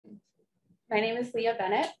My name is Leah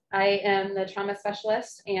Bennett. I am the trauma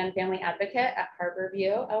specialist and family advocate at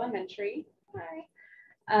Harborview Elementary.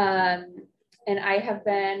 Hi. And I have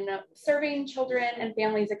been serving children and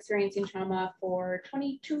families experiencing trauma for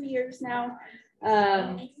 22 years now.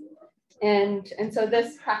 And so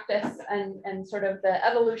this practice and sort of the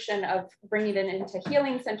evolution of bringing it into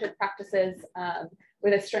healing-centered practices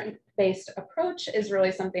with a strength-based approach is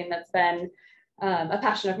really something that's been a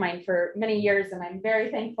passion of mine for many years. And I'm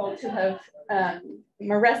very thankful to have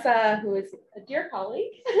Maressa, who is a dear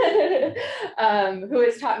colleague, who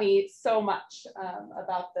has taught me so much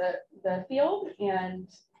about the field, and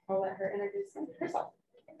I'll let her introduce herself.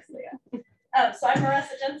 Thanks, Leah. So I'm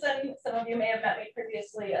Maressa Jensen. Some of you may have met me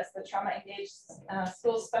previously as the Trauma Engaged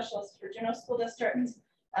Schools Specialist for Juneau School District.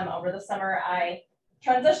 Over the summer, I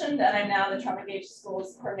transitioned, and I'm now the Trauma Engaged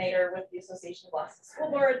Schools Coordinator with the Association of Alaska School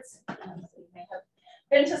Boards. So you may have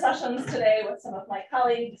been to sessions today with some of my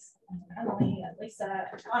colleagues, Emily and Lisa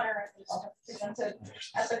and Connor, who all have presented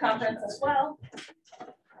at the conference as well.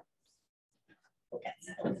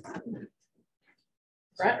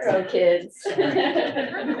 Front row kids.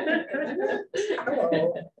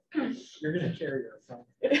 Hello. You're going to carry your phone.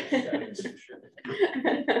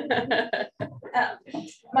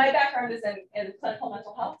 My background is in clinical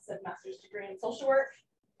mental health, so a master's degree in social work.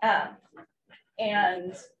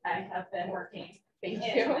 And I have been working in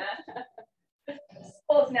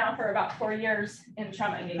schools now for about 4 years in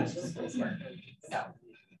trauma engaged schools work. So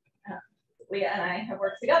Leah and I have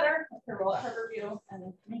worked together with her role at Harborview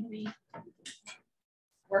and community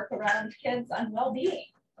work around kids and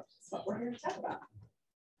well-being, which is what we're here to talk about.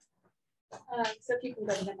 So if you can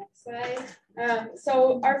go to the next slide.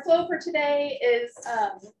 So our flow for today is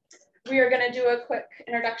we are going to do a quick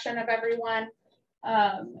introduction of everyone,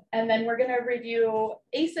 and then we're going to review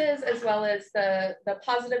ACEs as well as the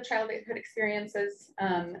positive childhood experiences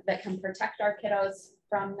that can protect our kiddos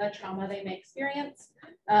from the trauma they may experience,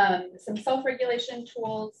 some self-regulation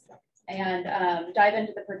tools, and dive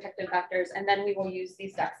into the protective factors. And then we will use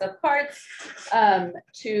these decks of cards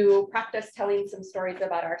to practice telling some stories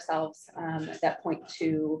about ourselves that point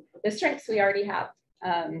to the strengths we already have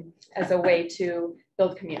as a way to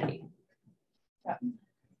build community.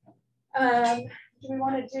 Do we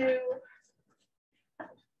want to do?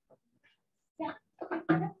 Yeah,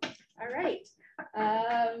 okay. All right.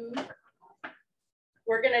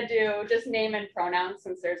 We're going to do just name and pronouns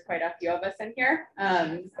since there's quite a few of us in here,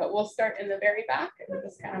 but we'll start in the very back and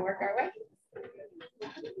just kind of work our way.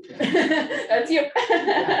 That's you.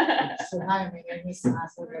 So hi, my name is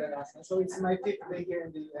Sealaska. So it's my 5th day here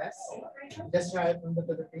in the US. Just right from the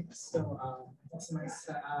Philippines. So it's my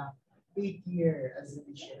 8th year as a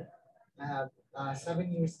teacher. I have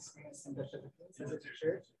 7 years experience in the Philippines as a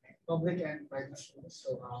teacher, public and private schools.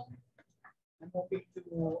 So I'm hoping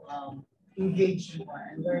to engage more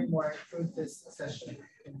and learn more through this session.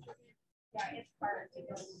 Yeah, it's hard.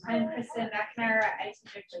 I'm Kristen McNair. I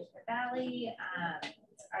teach at Glacier Valley.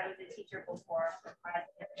 I was a teacher before for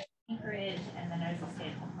Anchorage, and then I was a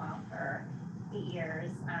stay-at-home mom for 8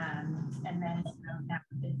 years. And then now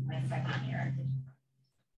it's my 2nd year.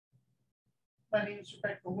 My name is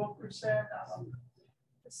Rebecca Wilkerson.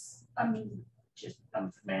 I'm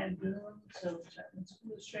from Mandoon, so Chapman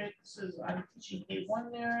School District. I'm teaching K1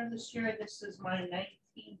 there this year. This is my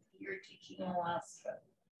 19th year teaching in Alaska.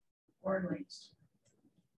 Born and raised.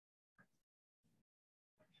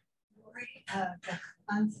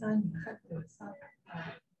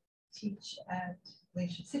 Teach at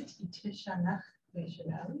Glacier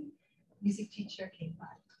Valley. Music teacher K5.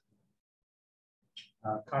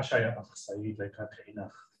 Kashaya Saeed Lekatena,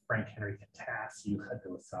 Frank Henry Katas, you had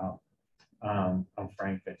to South. I'm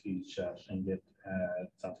Frank. I teach Shingit at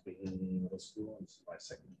South Bay Middle School. This is my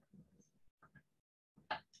 2nd year.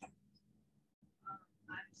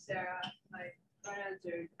 I'm Sarah. My pronouns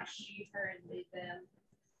are she, her, and they, them.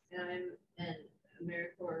 And I'm an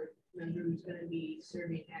AmeriCorps member who's going to be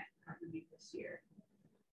serving at Harborview this year.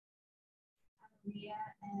 I'm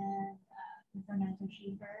Leah, and my pronouns are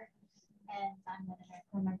she, her. And I'm an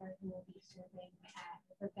AmeriCorps member who will be serving at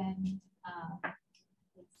Riverbend.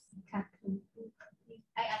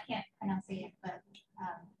 I can't pronounce it yet, but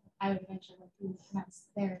I would eventually like to pronounce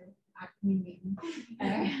their community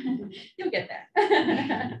name. You'll get there.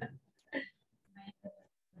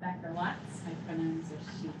 Dr. Watts, my pronouns are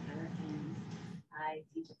she, her, and I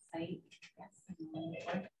teach at site. Yes.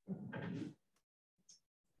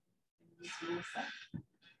 Maressa.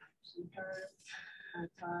 She, her. I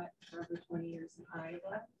taught for over 20 years in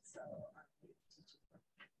Iowa, so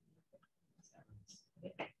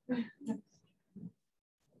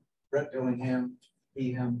Brett Dillingham,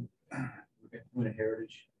 he, him, with the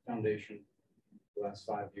Heritage Foundation. the last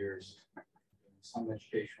 5 years, some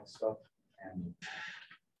educational stuff, and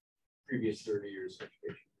previous 30 years of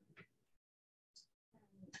education.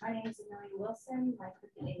 My name is Amelia Wilson. My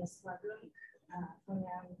cooking name is Slugger.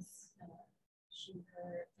 Pronouns she,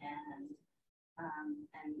 her, and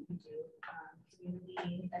we do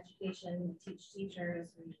community education. We teach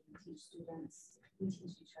teachers. We teach students. We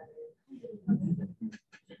teach each other.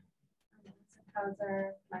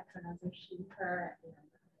 Counselor. My pronouns are she, her, and I'm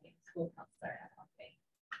school counselor at Hawkeye.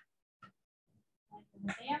 My name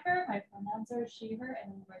is Amber. My pronouns are she, her,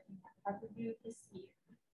 and I'm working at Harborview this year.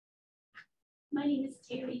 My name is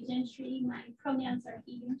Terry Gentry. My pronouns are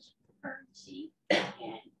he, her, she, and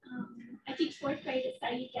I teach 4th grade at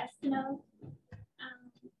Saeed Gastineau.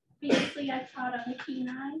 Previously, I taught on the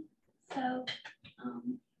Kenai, so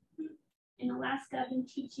in Alaska, I've been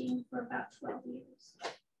teaching for about 12 years.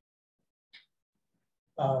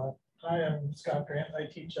 Hi, I'm Scott Grant. I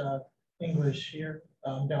teach English here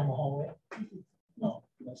down the hallway. Oh,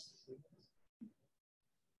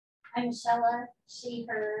 I'm Michelle, she,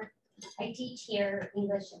 her. I teach here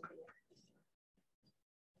English and theater.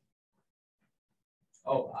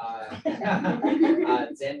 Oh,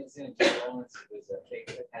 Jensen Jones was a big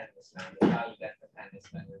tennisman, the Taliban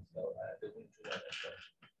tennisman, so the winter,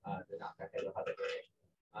 the Nakatela holiday.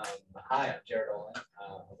 Hi, I'm Jared Olin.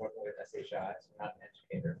 I'm working with SHI, so I'm not an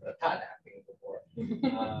educator, but I've taught acting before.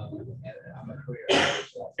 And I'm a career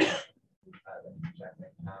artist also. And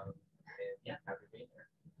yeah, happy being here.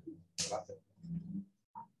 Lots of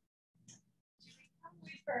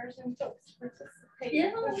and folks participate.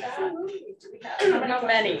 Yeah, absolutely. How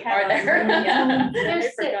many are there? Yeah.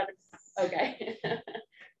 There's There's 6. Okay. I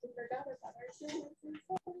forgot about our students.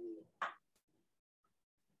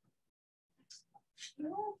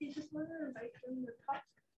 No, you just want to invite them to talk.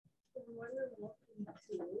 What are they looking to?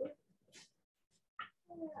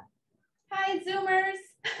 Hi, Zoomers.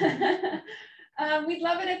 We'd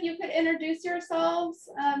love it if you could introduce yourselves,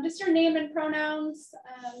 just your name and pronouns,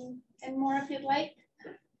 and more if you'd like.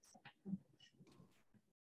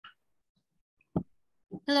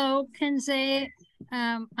 Hello, Kenze.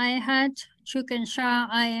 I had Chukan Shah.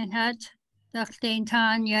 I had Dr.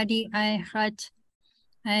 Tan Yadi. I had.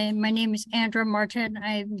 My name is Andrea Martin.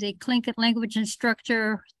 I'm the Tlingit language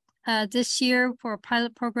instructor this year for a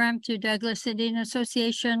pilot program to Douglas Indian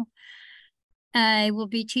Association. I will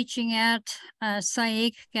be teaching at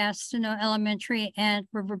Saik Gastineau Elementary and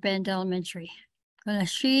Riverbend Elementary.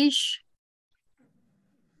 Galashish.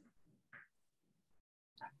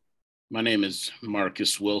 My name is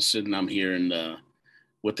Marcus Wilson. I'm here in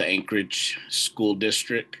with the Anchorage School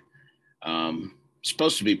District.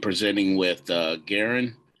 Supposed to be presenting with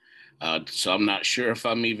Garen. So I'm not sure if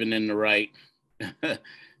I'm even in the right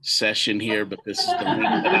session here, but this is the link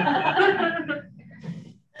that I got.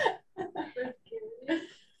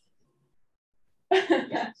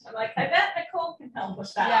 Yeah, I'm like, I bet Nicole can help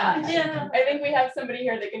with that. Yeah. I think we have somebody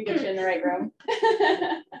here that can get you in the right room.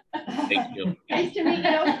 Thank you. Nice to meet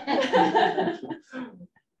you.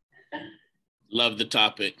 Love the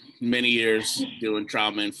topic. Many years doing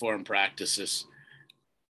trauma-informed practices.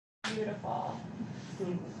 Beautiful.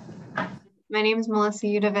 My name is Melissa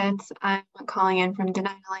Udovitz. I'm calling in from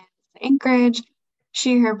Denali Lands, Anchorage,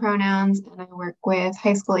 she, her pronouns, and I work with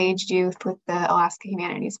high school aged youth with the Alaska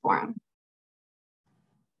Humanities Forum.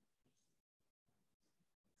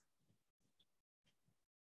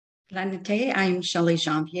 Lanite, I'm Shelley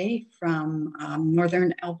Janvier from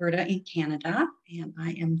Northern Alberta in Canada, and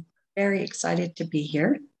I am very excited to be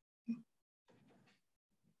here.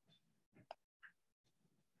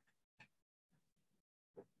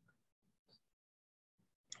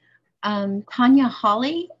 Tanya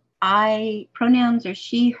Hawley. Pronouns are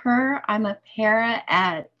she, her. I'm a para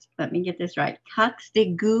at, let me get this right,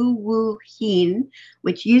 Cuxteguwuhin,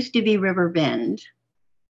 which used to be Riverbend.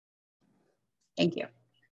 Thank you.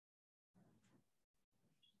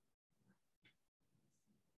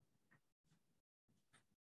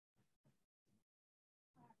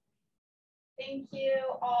 Thank you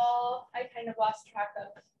all. I kind of lost track of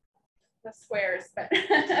the squares, but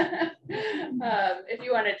if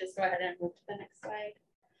you want to just go ahead and move to the next slide.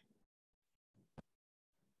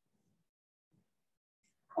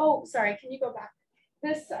 Oh, sorry, can you go back?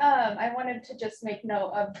 This, I wanted to just make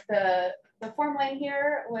note of the form line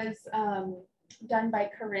here was done by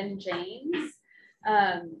Corinne James.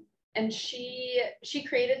 And she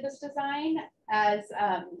created this design as,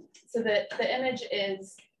 so that the image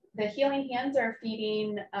is, the healing hands are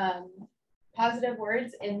feeding positive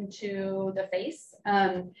words into the face.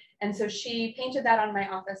 And so she painted that on my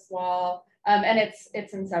office wall, and it's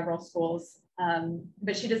in several schools.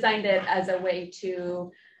 But she designed it as a way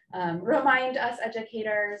to remind us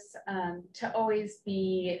educators to always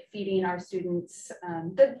be feeding our students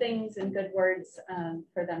good things and good words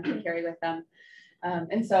for them to carry with them.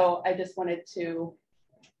 And so I just wanted to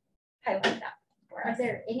highlight that. Are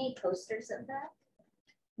there any posters of that?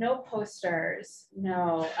 No posters,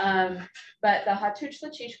 no. But the Hatuch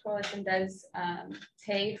Lachish Coalition does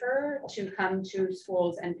pay her to come to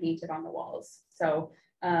schools and paint it on the walls. So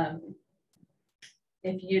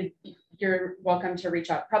if you're welcome to reach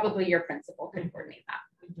out. Probably your principal can coordinate that.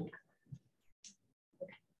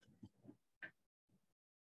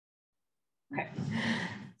 Okay.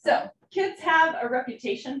 So kids have a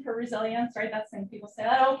reputation for resilience, right? That's when people say,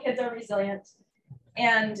 oh, kids are resilient.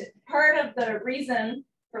 And part of the reason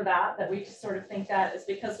for that we sort of think that is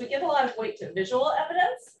because we give a lot of weight to visual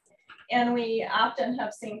evidence. And we often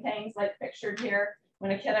have seen things like pictured here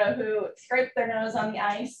when a kiddo who scraped their nose on the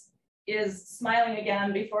ice is smiling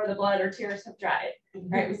again before the blood or tears have dried,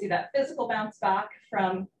 right? We see that physical bounce back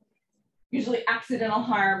from usually accidental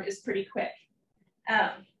harm is pretty quick.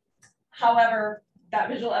 However, that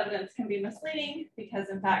visual evidence can be misleading because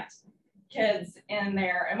in fact, kids in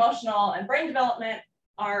their emotional and brain development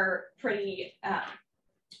are pretty,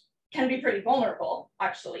 can be pretty vulnerable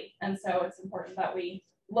actually. And so it's important that we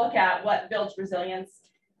look at what builds resilience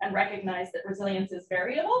and recognize that resilience is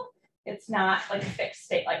variable. It's not like a fixed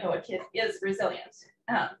state, like, oh, a kid is resilient.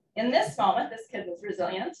 In this moment, this kid was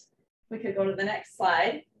resilient. We could go to the next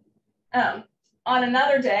slide. On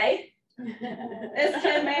another day, this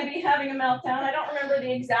kid may be having a meltdown. I don't remember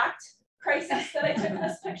the exact crisis that I took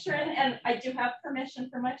this picture in, and I do have permission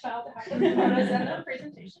for my child to have the photos in the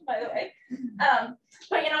presentation, by the way.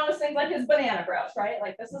 But you know, it's things like his banana broke, right?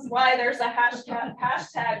 Like this is why there's a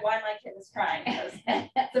hashtag why my kid is crying.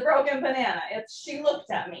 It's a broken banana. It's she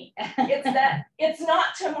looked at me. It's that it's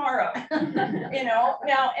not tomorrow. You know,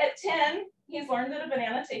 now at 10, he's learned that a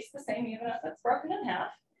banana tastes the same even if it's broken in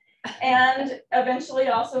half. And eventually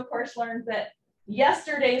also, of course, learned that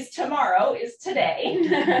yesterday's tomorrow is today.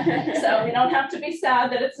 So we don't have to be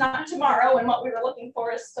sad that it's not tomorrow and what we were looking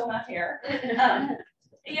for is still not here.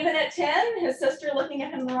 Even at 10, his sister looking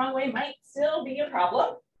at him the wrong way might still be a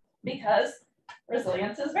problem because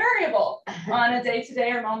resilience is variable on a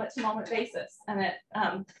day-to-day or moment-to-moment basis. And it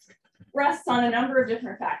rests on a number of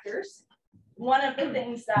different factors. One of the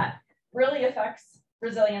things that really affects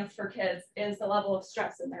resilience for kids is the level of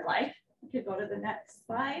stress in their life. We could go to the next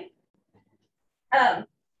slide.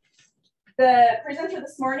 The presenter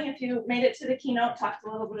this morning, if you made it to the keynote, talked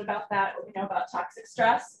a little bit about that, what we know about toxic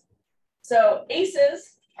stress. So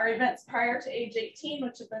ACEs are events prior to age 18,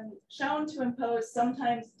 which have been shown to impose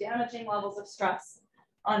sometimes damaging levels of stress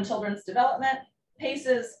on children's development.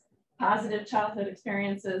 PACEs, positive childhood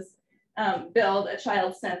experiences, build a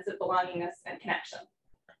child's sense of belongingness and connection.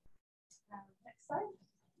 Next slide.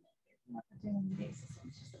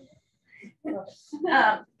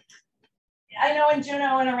 I know in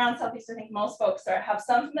Juneau and around Southeast, I think most folks have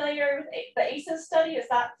some familiar with the ACEs study. Is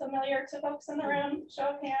that familiar to folks in the room? Show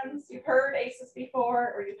of hands. You've heard ACEs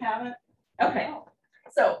before or you haven't? Okay,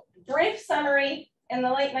 so brief summary. In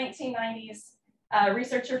the late 1990s, a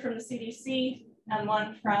researcher from the CDC and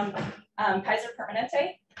one from Kaiser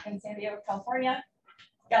Permanente in San Diego, California,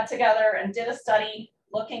 got together and did a study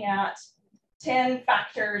looking at 10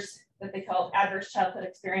 factors that they called adverse childhood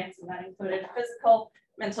experience, and that included physical,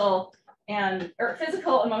 mental,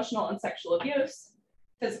 physical, emotional, and sexual abuse,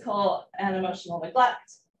 physical and emotional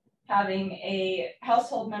neglect, having a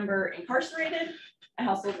household member incarcerated, a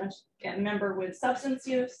household member with substance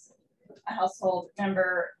use, a household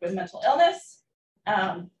member with mental illness.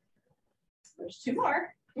 There's 2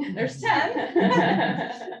 more. There's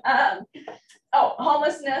 10.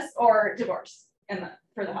 Homelessness or divorce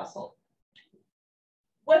for the household.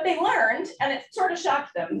 What they learned, and it sort of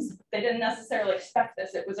shocked them, they didn't necessarily expect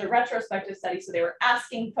this. It was a retrospective study, so they were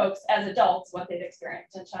asking folks as adults what they'd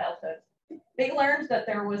experienced in childhood. They learned that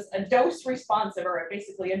there was a dose responsive, or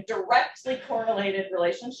basically a directly correlated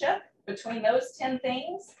relationship between those 10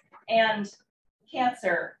 things and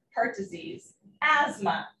cancer, heart disease,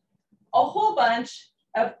 asthma, a whole bunch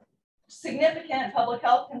of significant public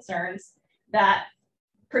health concerns that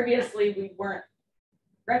previously we weren't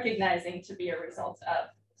recognizing to be a result of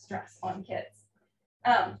stress on kids.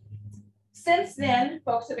 Since then,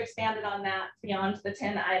 folks have expanded on that beyond the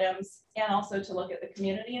 10 items and also to look at the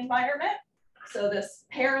community environment. So this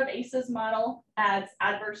pair of ACEs model adds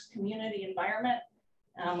adverse community environment,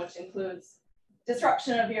 which includes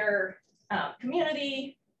disruption of your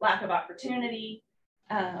community, lack of opportunity,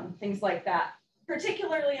 things like that.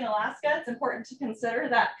 Particularly in Alaska, it's important to consider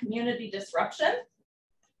that community disruption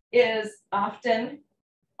is often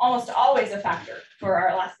almost always a factor for our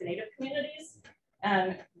Alaska Native communities.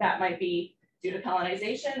 And that might be due to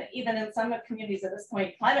colonization. Even in some communities at this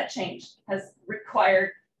point, climate change has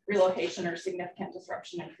required relocation or significant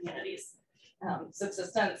disruption in communities.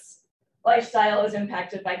 Subsistence, lifestyle is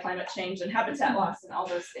impacted by climate change and habitat loss and all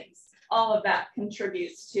those things. All of that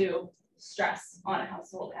contributes to stress on a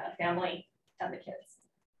household and a family and the kids.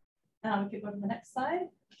 We could go to the next slide.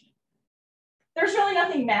 There's really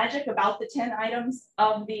nothing magic about the 10 items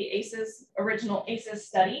of the ACEs, original ACEs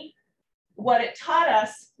study. What it taught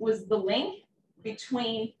us was the link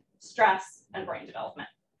between stress and brain development,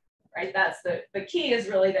 right? That's the key is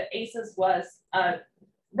really that ACEs was a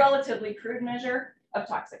relatively crude measure of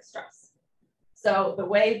toxic stress. So the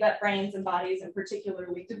way that brains and bodies, and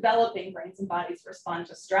particularly developing brains and bodies, respond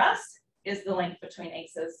to stress is the link between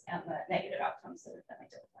ACEs and the negative outcomes that have been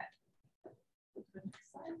identified.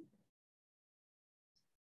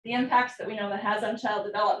 The impacts that we know that has on child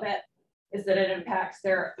development is that it impacts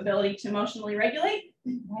their ability to emotionally regulate,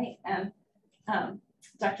 right? And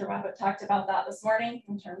Dr. Wabbit talked about that this morning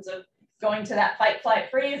in terms of going to that fight, flight,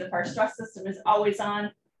 freeze. If our stress system is always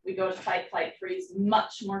on, we go to fight, flight, freeze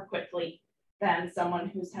much more quickly than someone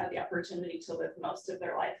who's had the opportunity to live most of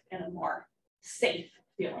their life in a more safe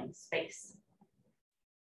feeling space.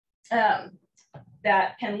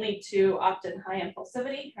 That can lead to often high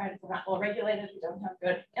impulsivity, right? If we're not well regulated, we don't have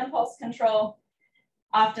good impulse control,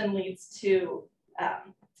 often leads to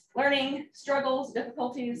learning struggles,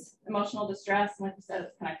 difficulties, emotional distress, and like I said,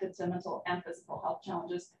 it's connected to mental and physical health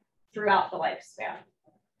challenges throughout the lifespan.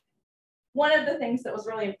 One of the things that was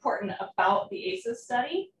really important about the ACEs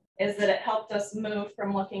study is that it helped us move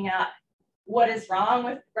from looking at what is wrong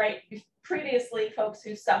with, right? Previously, folks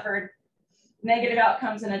who suffered negative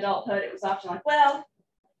outcomes in adulthood, it was often like, well,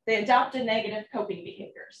 they adopted negative coping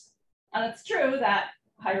behaviors. And it's true that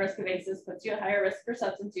high risk of ACEs puts you at higher risk for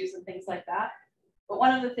substance use and things like that. But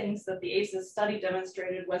one of the things that the ACEs study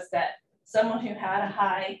demonstrated was that someone who had a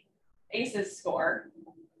high ACEs score,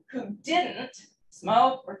 who didn't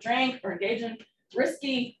smoke or drink or engage in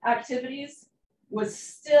risky activities, was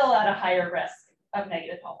still at a higher risk of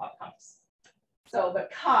negative health outcomes. So the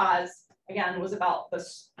cause, again, was about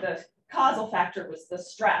the causal factor was the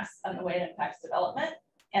stress and the way it impacts development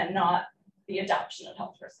and not the adoption of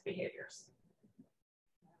health risk behaviors.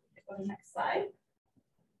 Go to the next slide.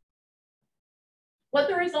 What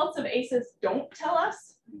the results of ACEs don't tell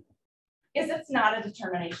us is it's not a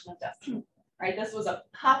determination of destiny, right? This was a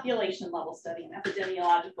population level study, an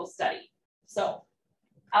epidemiological study. So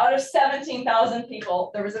out of 17,000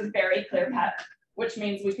 people, there was a very clear pattern, which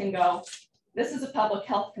means we can go, this is a public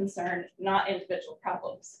health concern, not individual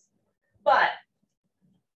problems. But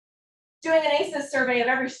doing an ACEs survey of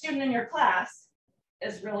every student in your class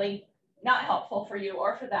is really not helpful for you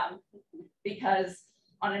or for them, because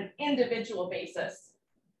on an individual basis,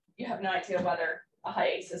 you have no idea whether a high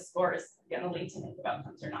ACEs score is going to lead to negative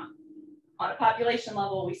outcomes or not. On a population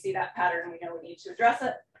level, we see that pattern, we know we need to address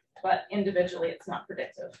it, but individually, it's not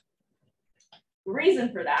predictive. The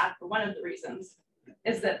reason for that, or one of the reasons,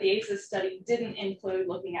 is that the ACEs study didn't include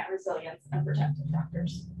looking at resilience and protective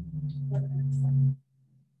factors.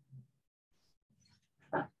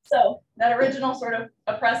 So that original sort of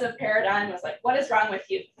oppressive paradigm was like, what is wrong with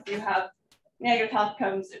you? If you have negative health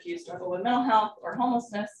outcomes, if you struggle with mental health or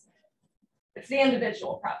homelessness, it's the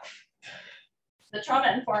individual problem. The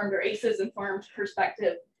trauma-informed or ACEs-informed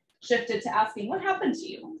perspective shifted to asking, what happened to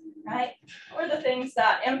you, right? What are the things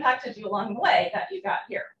that impacted you along the way that you got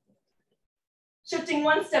here? Shifting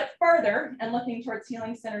one step further and looking towards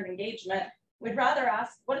healing-centered engagement, we'd rather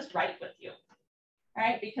ask, what is right with you,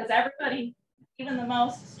 right? Because everybody, even the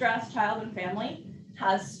most stressed child and family,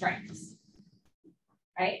 has strengths,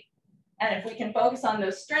 right? And if we can focus on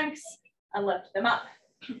those strengths and lift them up,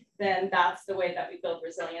 then that's the way that we build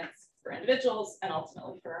resilience for individuals and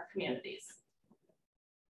ultimately for our communities.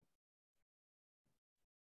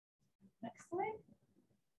 Next slide.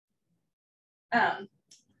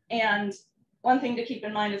 And one thing to keep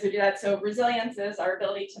in mind as we do that, so resilience is our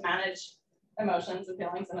ability to manage emotions and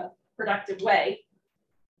feelings in a productive way.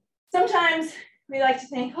 Sometimes we like to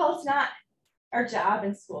think, well, it's not our job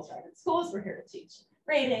in schools, right? In schools, we're here to teach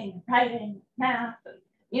reading, writing, math, and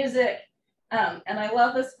music. And I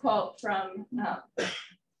love this quote from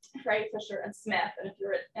Ray Fisher and Smith. And if you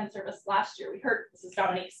were in service last year, we heard, this is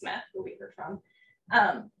Dominique Smith, who we heard from,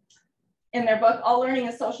 in their book, All Learning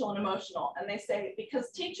is Social and Emotional. And they say,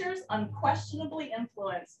 because teachers unquestionably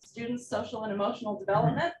influence students' social and emotional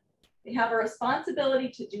development, they have a responsibility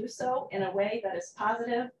to do so in a way that is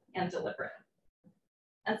positive and deliberate.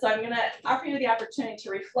 And so I'm going to offer you the opportunity to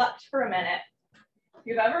reflect for a minute. If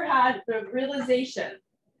you've ever had the realization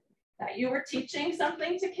that you were teaching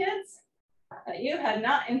something to kids that you had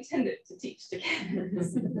not intended to teach to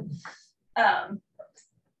kids.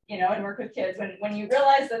 You know, and work with kids when you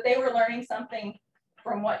realize that they were learning something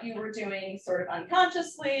from what you were doing sort of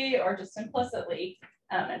unconsciously or just implicitly.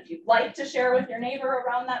 And if you'd like to share with your neighbor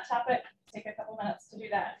around that topic, take a couple minutes to do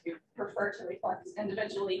that. If you prefer to reflect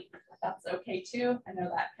individually, that's okay too. I know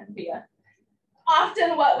that can be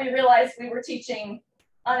often what we realize we were teaching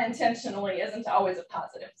unintentionally isn't always a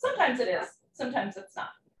positive. Sometimes it is, sometimes it's not.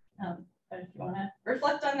 But if you want to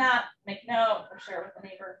reflect on that, make a note or share with a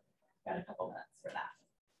neighbor, got a couple minutes for that.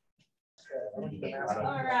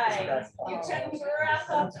 All right, you can wrap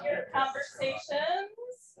up your conversations.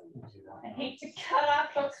 I hate to cut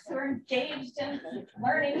off folks who are engaged in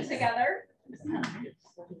learning together.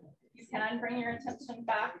 You can bring your attention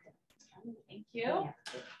back. Thank you.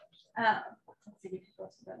 Let's see, we can go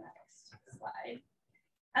to the next slide.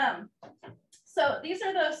 So these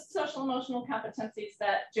are the social emotional competencies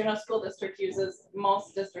that Juneau School District uses.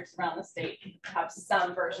 Most districts around the state have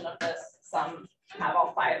some version of this. Some have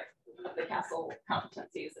all 5 of the CASEL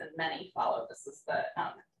competencies, and many follow. This is the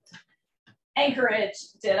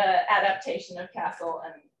Anchorage did an adaptation of CASEL,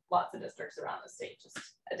 and lots of districts around the state just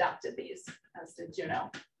adopted these, as did Juneau.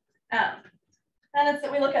 And it's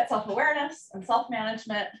that we look at self-awareness and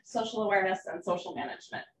self-management, social awareness and social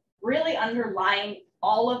management. Really underlying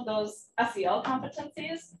all of those SEL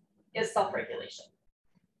competencies is self-regulation.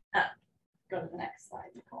 Go to the next slide,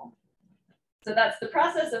 Nicole. So that's the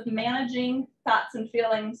process of managing thoughts and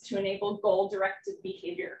feelings to enable goal-directed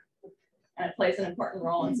behavior. And it plays an important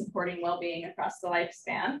role in supporting well-being across the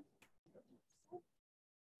lifespan.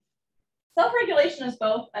 Self-regulation is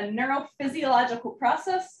both a neurophysiological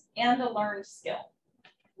process and a learned skill.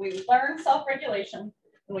 We learn self-regulation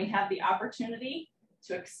when we have the opportunity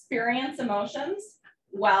to experience emotions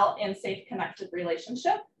while in safe, connected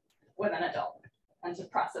relationship with an adult, and to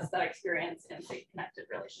process that experience in safe, connected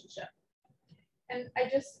relationship. And I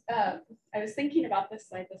just, I was thinking about this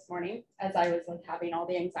slide this morning as I was like having all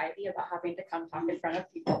the anxiety about having to come talk in front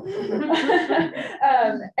of people.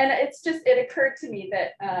 And it's just, it occurred to me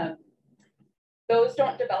that those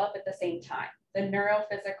don't develop at the same time. The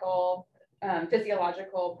neurophysical,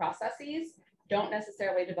 physiological processes don't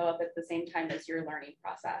necessarily develop at the same time as your learning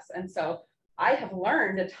process. And so I have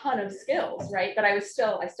learned a ton of skills, right? But I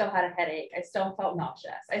still had a headache. I still felt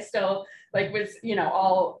nauseous. I still like was, you know,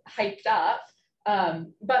 all hyped up.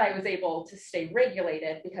 But I was able to stay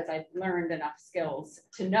regulated because I'd learned enough skills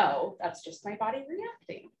to know that's just my body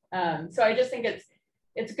reacting. So I just think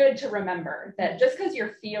it's good to remember that just because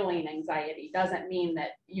you're feeling anxiety doesn't mean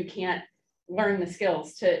that you can't learn the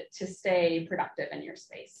skills to stay productive in your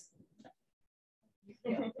space.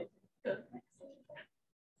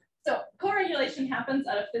 So co-regulation happens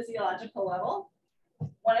at a physiological level.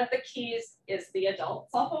 One of the keys is the adult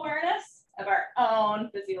self-awareness of our own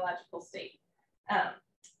physiological state.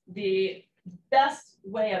 The best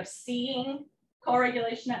way of seeing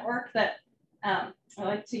co-regulation at work that I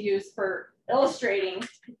like to use for illustrating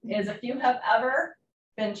is if you have ever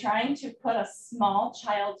been trying to put a small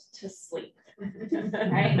child to sleep,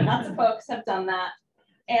 right? Lots of folks have done that.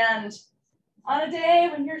 And on a day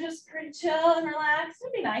when you're just pretty chill and relaxed,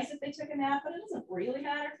 it'd be nice if they took a nap, but it doesn't really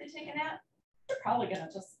matter if they take a nap. You're probably gonna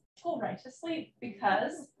just go right to sleep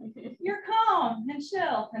because you're calm and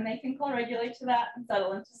chill, and they can co-regulate to that and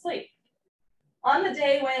settle into sleep. On the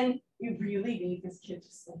day when you really need this kid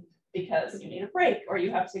to sleep because you need a break, or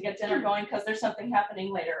you have to get dinner going because there's something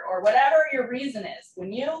happening later, or whatever your reason is,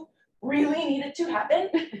 when you really need it to happen,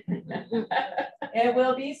 it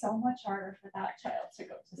will be so much harder for that child to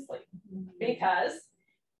go to sleep because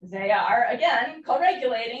they are, again,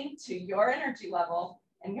 co-regulating to your energy level,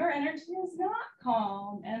 and your energy is not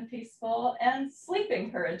calm and peaceful and sleep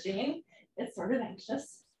encouraging. It's sort of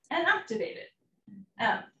anxious and activated.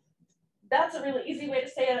 That's a really easy way to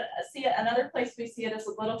see it. Another place we see it is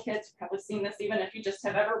with little kids. You've probably seen this even if you just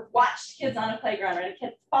have ever watched kids on a playground, right? A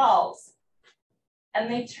kid falls and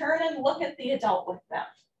they turn and look at the adult with them.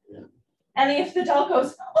 Yeah. And if the adult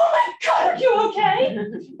goes, "Oh my God, are you okay?"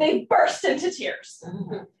 they burst into tears.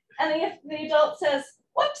 And if the adult says,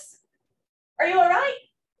 "Whoops, are you all right?"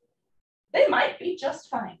 they might be just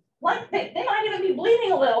fine. Like they might even be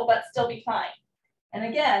bleeding a little, but still be fine. And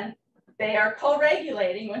again, they are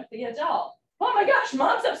co-regulating with the adult. "Oh my gosh,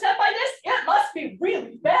 mom's upset by this? It must be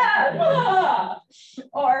really bad." Ah.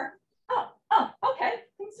 Or, oh, okay,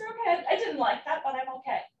 things are okay. I didn't like that, but I'm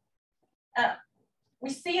okay. We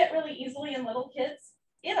see it really easily in little kids.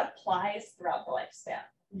 It applies throughout the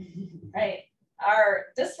lifespan, right? Our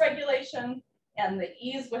dysregulation and the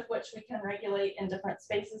ease with which we can regulate in different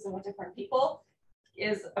spaces and with different people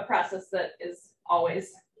is a process that is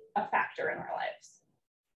always a factor in our lives.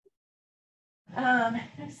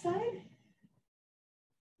 Next slide.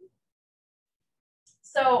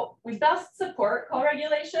 So we best support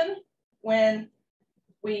co-regulation when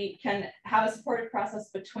we can have a supportive process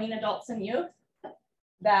between adults and youth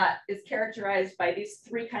that is characterized by these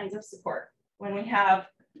three kinds of support. When we have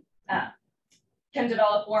can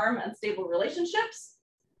develop warm and stable relationships,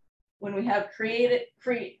 when we have created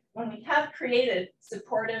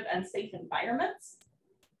supportive and safe environments,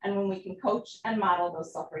 and when we can coach and model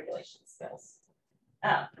those self-regulation skills.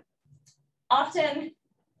 Often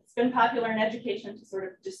it's been popular in education to sort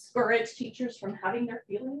of discourage teachers from having their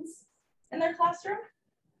feelings in their classroom.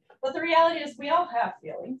 But the reality is we all have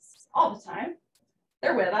feelings all the time.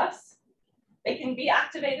 They're with us. They can be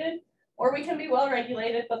activated or we can be well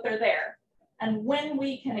regulated, but they're there. And when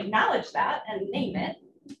we can acknowledge that and name it,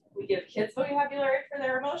 we give kids vocabulary for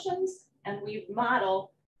their emotions and we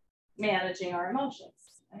model managing our emotions.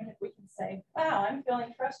 Right? If we can say, wow, I'm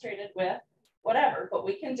feeling frustrated with whatever, but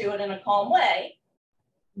we can do it in a calm way,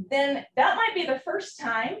 then that might be the first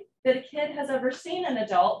time that a kid has ever seen an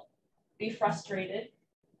adult be frustrated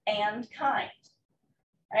and kind,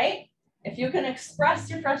 right? If you can express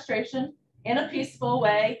your frustration in a peaceful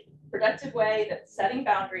way, productive way that's setting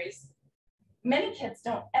boundaries, many kids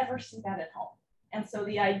don't ever see that at home. And so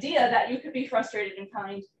the idea that you could be frustrated and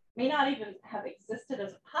kind may not even have existed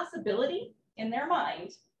as a possibility in their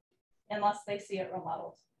mind unless they see it role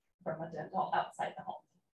modeled from an adult outside the home.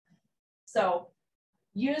 So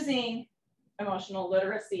using emotional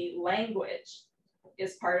literacy language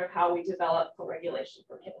is part of how we develop co-regulation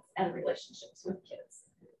for kids and relationships with kids,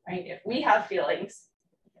 right? If we have feelings,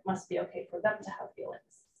 it must be okay for them to have feelings.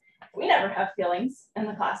 If we never have feelings in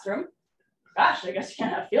the classroom, gosh, I guess you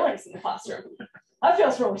can't have feelings in the classroom. That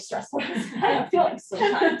feels really stressful. I have feelings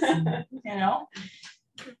sometimes, you know?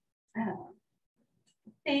 I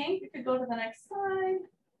think we could go to the next slide.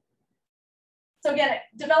 So again, it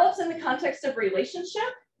develops in the context of relationship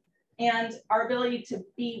and our ability to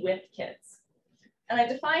be with kids. And I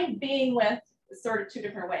define being with sort of two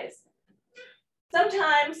different ways.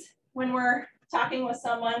 Sometimes when we're talking with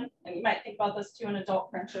someone, and you might think about this too in adult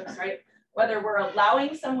friendships, right? Whether we're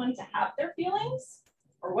allowing someone to have their feelings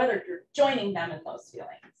or whether you're joining them in those feelings,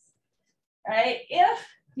 right? If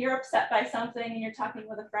you're upset by something and you're talking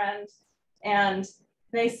with a friend and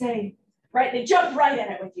they say, right, they jump right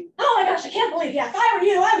in it with you. Oh my gosh, I can't believe, yeah, if I were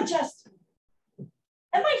you, I would just.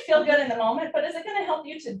 It might feel good in the moment, but is it going to help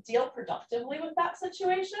you to deal productively with that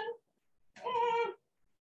situation?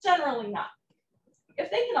 Generally not.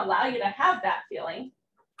 If they can allow you to have that feeling,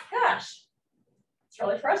 gosh, it's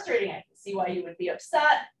really frustrating. I can see why you would be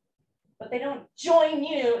upset, but they don't join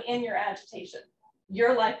you in your agitation.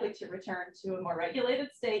 You're likely to return to a more regulated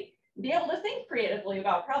state, be able to think creatively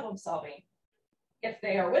about problem solving. If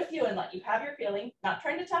they are with you and let you have your feeling, not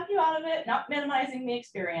trying to talk you out of it, not minimizing the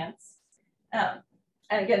experience.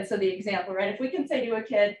 And again, so the example, right? If we can say to a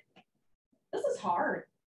kid, this is hard.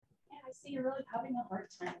 Yeah, I see you're really having a hard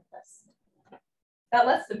time with this. That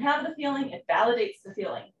lets them have the feeling, it validates the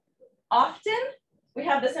feeling. Often we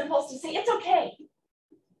have this impulse to say, it's okay,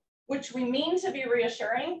 which we mean to be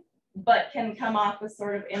reassuring, but can come off as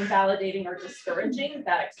sort of invalidating or discouraging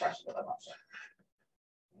that expression of emotion.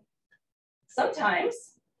 Sometimes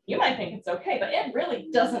you might think it's okay, but it really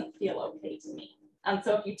doesn't feel okay to me. And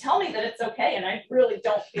so if you tell me that it's okay and I really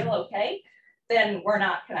don't feel okay, then we're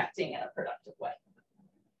not connecting in a productive way.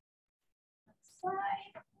 Next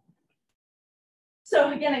slide.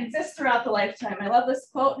 So again, exists throughout the lifetime. I love this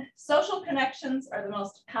quote. Social connections are the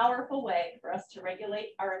most powerful way for us to regulate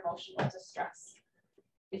our emotional distress.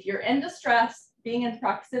 If you're in distress, being in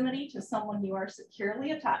proximity to someone you are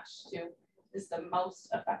securely attached to is the most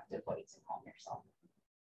effective way to calm yourself.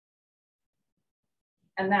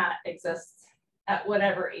 And that exists at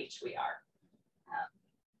whatever age we are.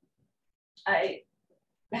 I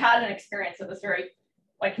had an experience of this very,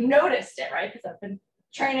 noticed it, right? Because I've been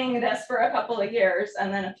training this for a couple of years.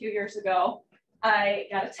 And then a few years ago, I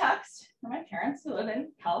got a text from my parents who live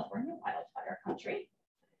in California, wildfire country,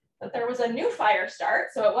 that there was a new fire start.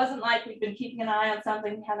 So it wasn't like we'd been keeping an eye on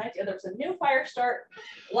something, had an idea. There was a new fire start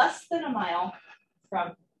less than a mile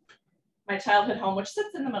from my childhood home, which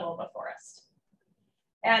sits in the middle of a forest.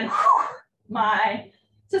 And my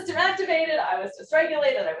system activated, I was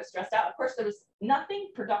dysregulated, I was stressed out. Of course, there was nothing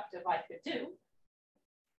productive I could do.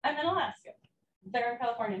 I'm in Alaska, there in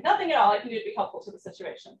California, nothing at all I could do to be helpful to the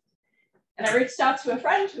situation. And I reached out to a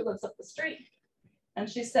friend who lives up the street. And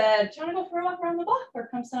she said, do you want to go for a walk around the block or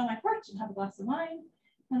come sit on my porch and have a glass of wine?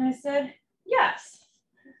 And I said, yes,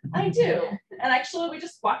 I do. And actually, we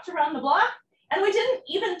just walked around the block And we didn't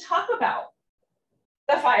even talk about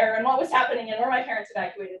the fire and what was happening and where my parents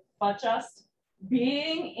evacuated, but just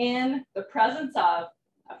being in the presence of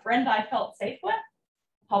a friend I felt safe with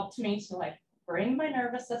helped me to like bring my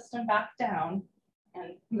nervous system back down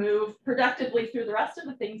and move productively through the rest of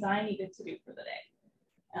the things I needed to do for the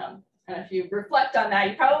day. And if you reflect on that,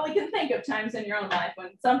 you probably can think of times in your own life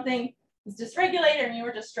when something was dysregulated and you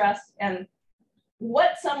were distressed, and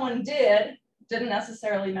what someone did didn't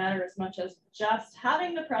necessarily matter as much as just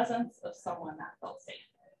having the presence of someone that felt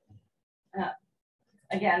safe.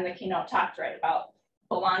 Again, the keynote talked right about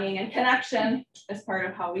belonging and connection as part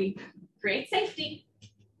of how we create safety.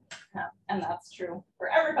 And that's true for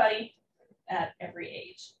everybody at every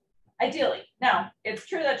age, ideally. Now, it's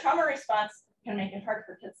true that trauma response can make it hard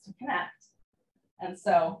for kids to connect. And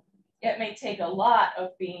so it may take a lot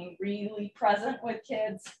of being really present with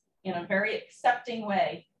kids in a very accepting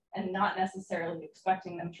way and not necessarily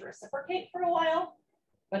expecting them to reciprocate for a while,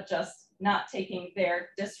 but just not taking their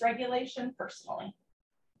dysregulation personally.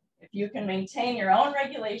 If you can maintain your own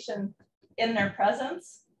regulation in their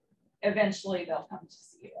presence, eventually they'll come to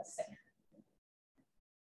see you as safe.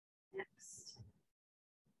 Next.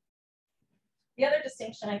 The other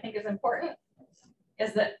distinction I think is important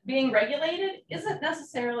is that being regulated isn't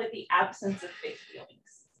necessarily the absence of big feelings.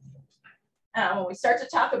 When we start to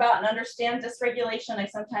talk about and understand dysregulation, I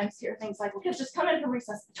sometimes hear things like, well, kids just come in from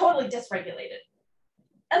recess totally dysregulated.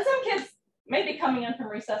 And some kids may be coming in from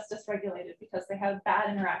recess dysregulated because they have bad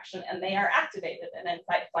interaction and they are activated and in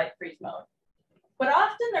fight, flight, freeze mode. But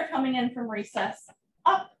often they're coming in from recess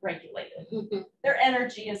upregulated. Their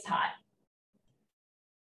energy is high.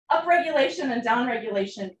 Upregulation and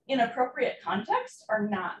downregulation in appropriate context are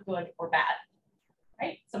not good or bad,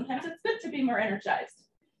 right? Sometimes it's good to be more energized.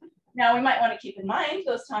 Now, we might want to keep in mind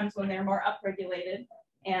those times when they're more upregulated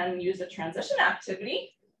and use a transition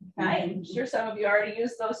activity. I'm sure some of you already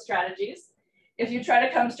use those strategies. If you try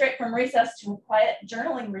to come straight from recess to a quiet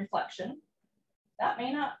journaling reflection, that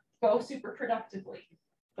may not go super productively.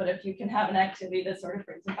 But if you can have an activity that sort of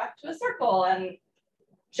brings them back to a circle and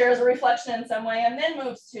shares a reflection in some way and then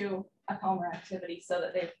moves to a calmer activity so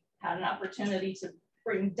that they've had an opportunity to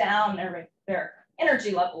bring down their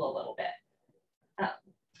energy level a little bit.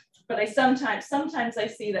 But I sometimes I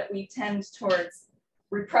see that we tend towards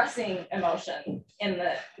repressing emotion in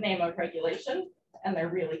the name of regulation, and they're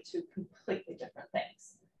really two completely different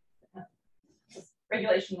things.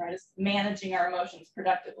 Regulation, right, is managing our emotions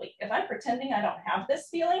productively. If I'm pretending I don't have this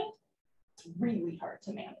feeling, it's really hard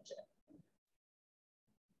to manage it.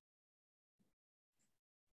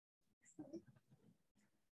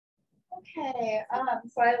 Okay,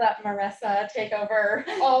 so I let Maressa take over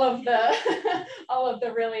all of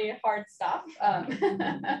the really hard stuff.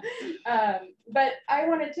 But I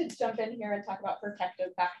wanted to jump in here and talk about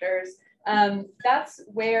protective factors. That's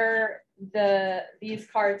where these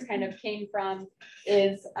cards kind of came from,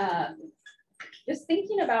 is just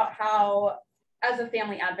thinking about how, as a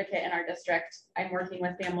family advocate in our district, I'm working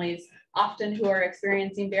with families often who are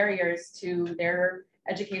experiencing barriers to their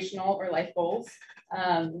educational or life goals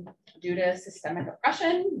due to systemic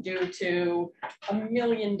oppression, due to a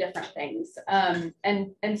million different things. And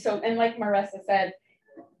like Maressa said,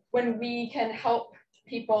 when we can help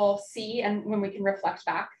people see and when we can reflect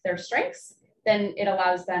back their strengths, then it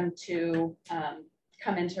allows them to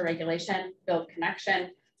come into regulation, build connection,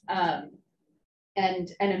 and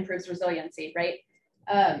improves resiliency, right?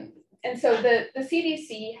 And so the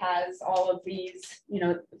CDC has all of these,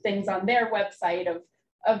 things on their website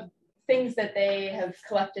of things that they have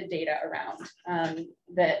collected data around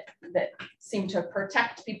that seem to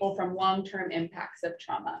protect people from long-term impacts of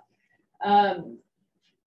trauma.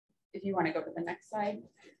 If you want to go to the next slide.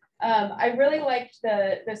 I really liked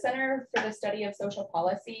the Center for the Study of Social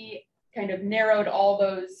Policy kind of narrowed all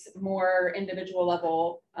those more individual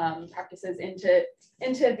level practices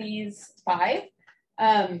into these 5.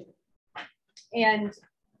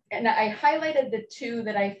 And I highlighted the 2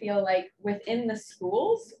 that I feel like within the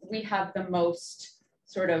schools, we have the most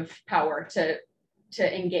sort of power to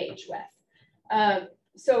engage with.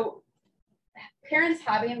 So parents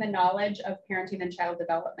having the knowledge of parenting and child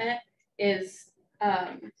development is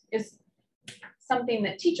something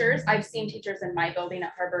that teachers, I've seen teachers in my building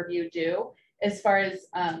at Harborview do, as far as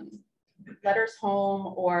letters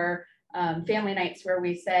home or family nights where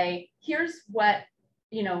we say, here's what,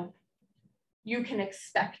 you can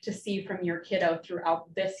expect to see from your kiddo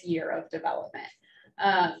throughout this year of development.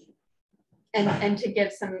 And to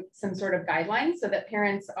give some sort of guidelines so that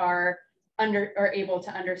parents are able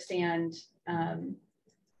to understand, a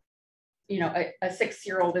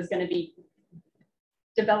 6-year-old is going to be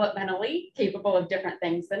developmentally capable of different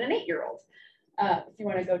things than an 8-year-old. If you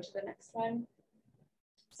want to go to the next one.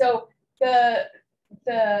 So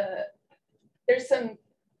there's some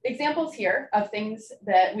examples here of things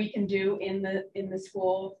that we can do in the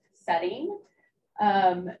school setting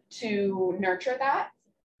to nurture that,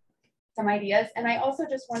 some ideas. And I also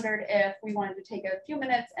just wondered if we wanted to take a few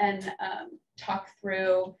minutes and talk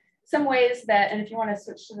through some ways that, and if you want to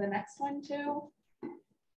switch to the next one too,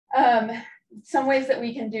 some ways that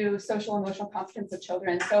we can do social emotional competence of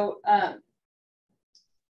children. So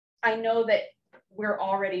I know that we're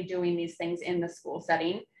already doing these things in the school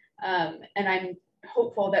setting, and I'm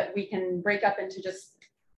hopeful that we can break up into just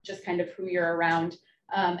kind of who you're around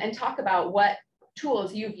and talk about what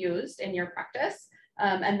tools you've used in your practice,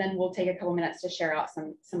 and then we'll take a couple minutes to share out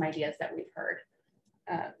some ideas that we've heard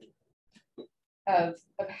of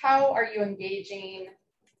how are you engaging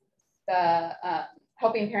the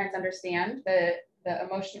helping parents understand the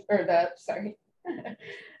emotion or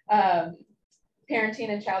parenting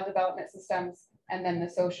and child development systems, and then the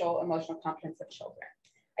social emotional competence of children.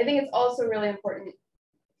 I think it's also really important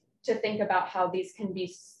to think about how these can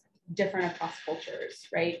be different across cultures,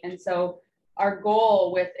 right? And so our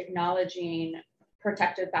goal with acknowledging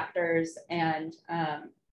protective factors and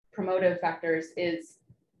promotive factors is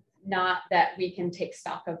not that we can take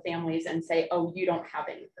stock of families and say, oh, you don't have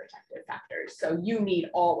any protective factors, so you need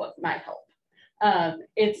all of my help.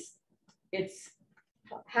 It's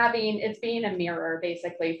being a mirror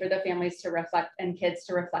basically for the families to reflect and kids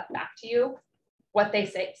to reflect back to you what they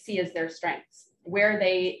see as their strengths, where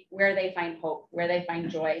they find hope, where they find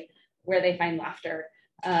joy, where they find laughter,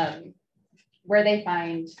 where they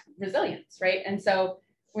find resilience, right? And so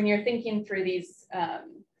when you're thinking through these,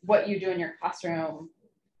 what you do in your classroom,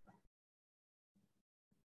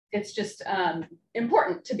 it's just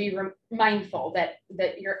important to be mindful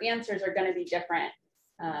that your answers are going to be different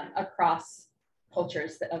across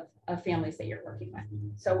cultures of families that you're working with.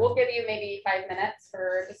 So we'll give you maybe 5 minutes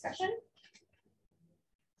for discussion.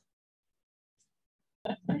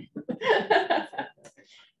 All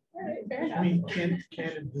right, fair enough. I mean,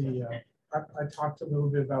 candidly, I talked a little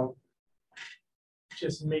bit about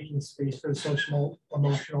just making space for the social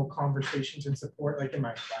emotional conversations and support, like in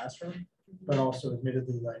my classroom, but also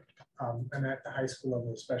admittedly, like, and at the high school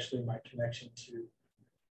level, especially my connection to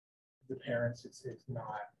the parents, it's not,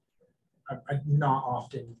 I'm not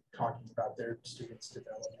often talking about their students'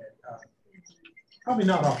 development. Probably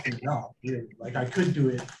not often enough, really. Like I could do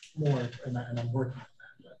it more, and I'm working on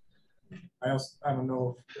that. But I don't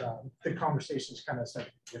know if the conversations kind of start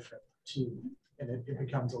to be different too, and it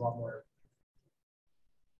becomes a lot more.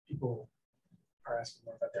 People are asking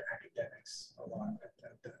more about their academics a lot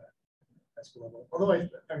at the high school level. Although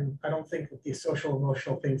I don't think that these social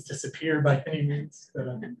emotional things disappear by any means. That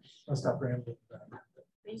I'll stop rambling about that.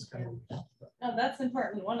 No, that's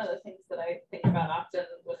important. One of the things that I think about often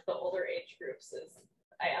with the older age groups is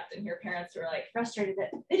I often hear parents who are like frustrated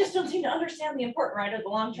that they just don't seem to understand the important, right, or the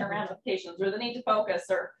long-term ramifications or the need to focus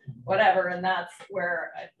or whatever. And that's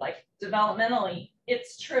where, like, developmentally,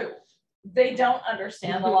 it's true. They don't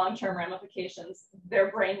understand the long-term ramifications.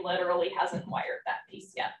 Their brain literally hasn't wired that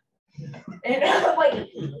piece yet. And, like,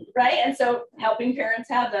 right? And so helping parents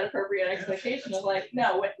have that appropriate expectation of like,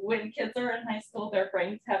 no, when kids are in high school, their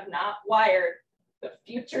brains have not wired. The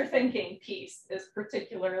future thinking piece is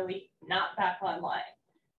particularly not back online.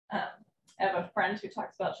 I have a friend who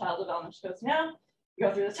talks about child development. She goes, you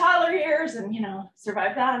go through the toddler years and,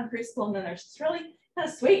 survive that in preschool. And then there's this really kind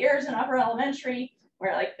of sweet years in upper elementary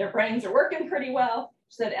where like their brains are working pretty well.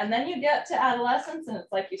 She said, and then you get to adolescence and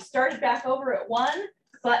it's like you started back over at 1,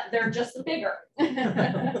 but they're just bigger.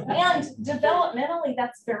 And developmentally,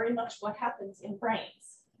 that's very much what happens in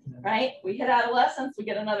brains, right? We hit adolescence, we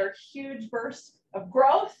get another huge burst of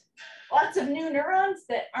growth, lots of new neurons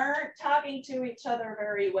that aren't talking to each other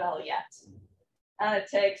very well yet. And it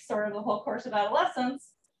takes sort of the whole course of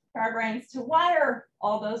adolescence for our brains to wire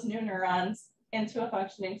all those new neurons into a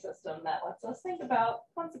functioning system that lets us think about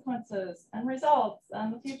consequences and results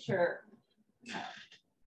and the future.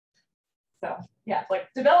 So yeah, like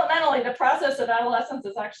developmentally, the process of adolescence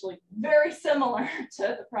is actually very similar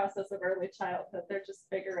to the process of early childhood. They're just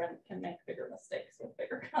bigger and can make bigger mistakes with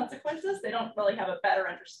bigger consequences. They don't really have a better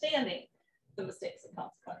understanding of the mistakes and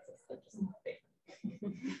consequences. They're just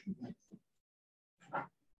bigger.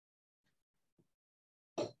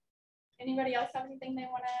 Anybody else have anything they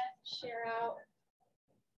want to share out?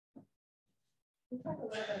 We talked a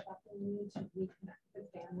little bit about the need to reconnect with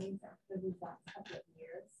families after these last couple of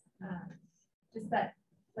years. Just that,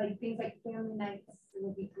 like things like family nights, it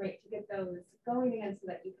would be great to get those going again so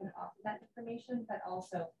that you can offer that information, but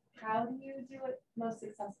also how do you do it most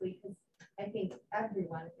successfully? Because I think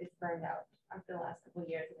everyone is burned out after the last couple of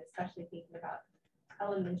years, and especially thinking about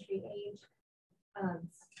elementary age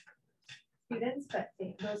students, but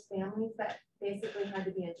those families that basically had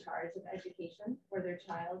to be in charge of education for their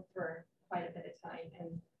child for quite a bit of time.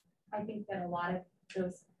 And I think that a lot of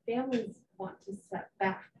those families want to step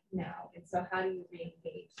back now. And so how do you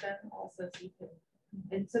re-engage them also so you can,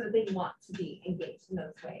 and so that they want to be engaged in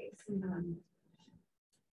those ways.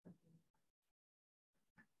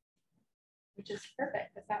 Which is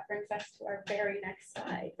perfect, because that brings us to our very next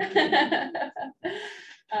slide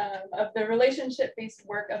of the relationship-based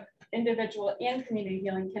work of individual and community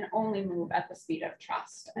healing can only move at the speed of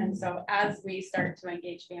trust. And so as we start to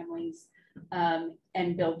engage families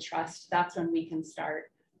and build trust, that's when we can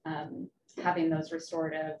start having those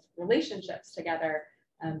restorative relationships together.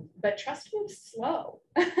 But trust moves slow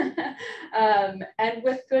and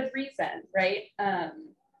with good reason, right? I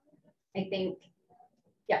think,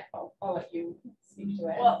 yeah, I'll let you speak to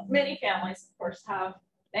it. Well, many families, of course, have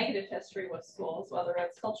negative history with schools, whether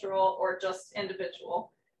it's cultural or just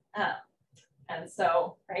individual. And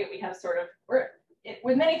so, right, we have sort of,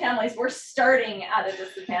 with many families, we're starting at a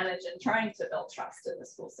disadvantage and trying to build trust in the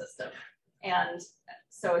school system. And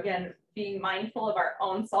so again, being mindful of our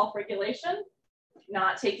own self-regulation,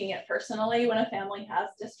 not taking it personally when a family has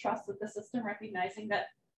distrust with the system, recognizing that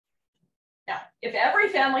now, if every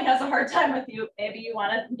family has a hard time with you, maybe you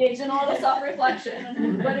want to engage in a little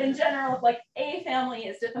self-reflection. But in general, if like a family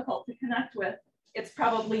is difficult to connect with, it's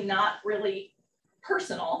probably not really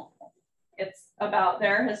personal. It's about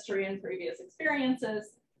their history and previous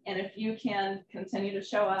experiences. And if you can continue to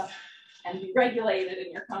show up and be regulated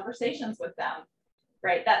in your conversations with them,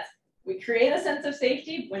 right? We create a sense of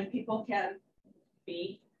safety when people can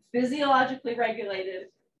be physiologically regulated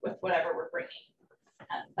with whatever we're bringing.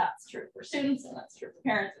 And that's true for students, and that's true for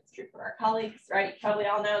parents, it's true for our colleagues, right? You probably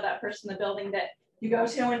all know that person in the building that you go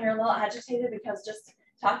to when you're a little agitated because just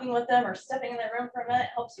talking with them or stepping in their room for a minute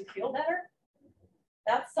helps you feel better.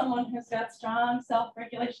 That's someone who's got strong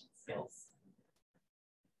self-regulation skills.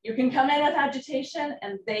 You can come in with agitation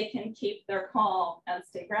and they can keep their calm and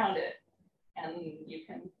stay grounded, and you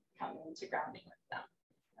can come into grounding with them.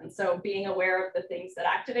 And so being aware of the things that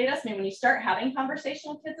activate us. I mean, when you start having conversation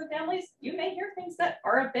with kids and families, you may hear things that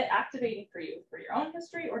are a bit activating for you, for your own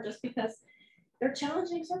history, or just because they're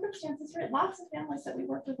challenging circumstances, right? Lots of families that we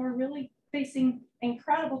work with are really facing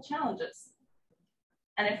incredible challenges.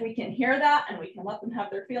 And if we can hear that and we can let them have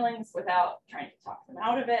their feelings without trying to talk them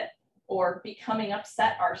out of it or becoming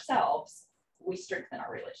upset ourselves, we strengthen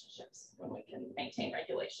our relationships when we can maintain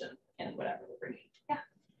regulation in whatever we're bringing. Yeah.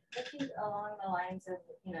 I think along the lines of,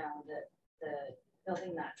 you know, the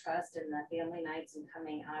building that trust and the family nights and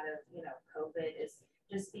coming out of, you know, COVID is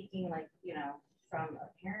just speaking like, you know, from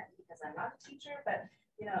a parent, because I'm not a teacher, but,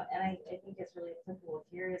 you know, and I think it's really applicable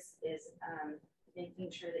here is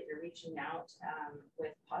making sure that you're reaching out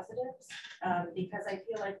with positives, because I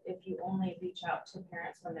feel like if you only reach out to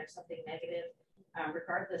parents when there's something negative,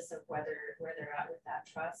 regardless of where they're at with that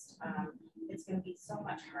trust, it's going to be so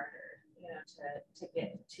much harder, you know, to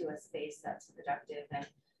get to a space that's productive.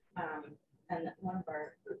 And one of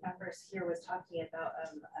our group members here was talking about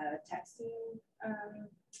texting.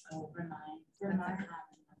 Remind.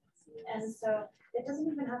 And so it doesn't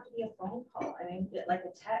even have to be a phone call. I mean, like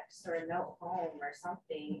a text or a note home or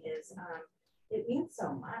something is, it means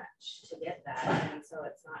so much to get that. And so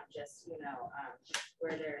it's not just, you know,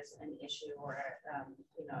 where there's an issue or,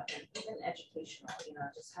 you know, and even educational, you know,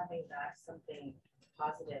 just having that something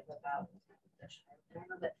positive about the child. And I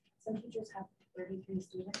know that some teachers have 33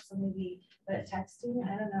 students, so maybe, but texting,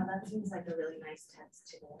 I don't know, that seems like a really nice text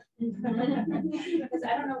to me. Because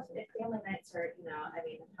I don't know if family nights are, you know, I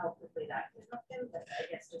mean, how quickly that can happen, but I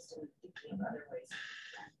guess just in thinking of other ways.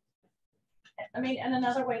 I mean, and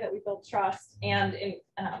another way that we build trust, and in,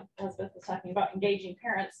 Elizabeth was talking about engaging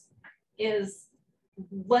parents, is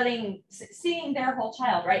seeing their whole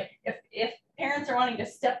child, right? If parents are wanting to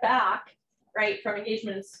step back, right, from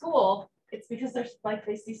engagement in school, it's because they're like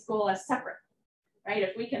they see school as separate, right?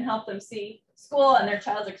 If we can help them see school and their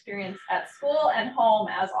child's experience at school and home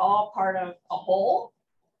as all part of a whole,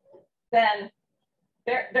 then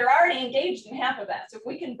they're already engaged in half of that. So if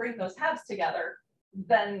we can bring those halves together,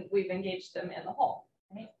 then we've engaged them in the whole,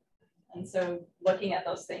 right? And so looking at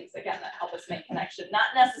those things, again, that help us make connection,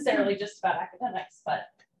 not necessarily just about academics, but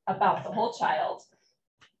about the whole child,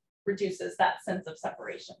 reduces that sense of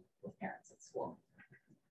separation with parents at school.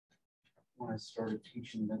 When I started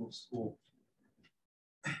teaching middle school,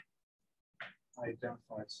 I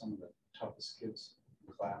identified some of the toughest kids in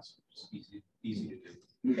the class, which is easy to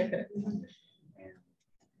do. And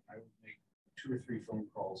I would make 2 or 3 phone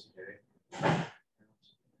calls a day.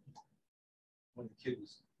 when the kid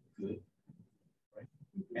was good, right?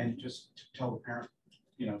 And just to tell the parent,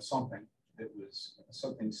 you know, something that was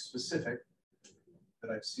something specific that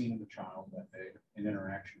I've seen in the child that day, an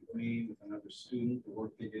interaction with me, with another student, the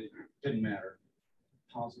work they did, didn't matter,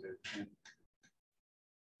 positive. And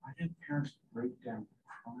I had parents break down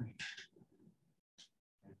crying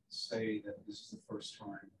and say that this is the first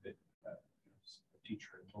time that the teacher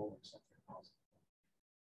had told them something positive.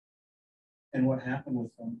 And what happened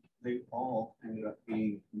with them, they all ended up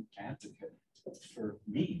being an advocate for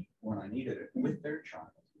me when I needed it with their child.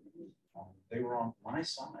 They were on my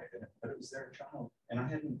side, but it was their child, and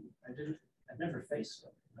I'd never faced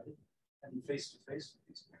them. I hadn't face to face with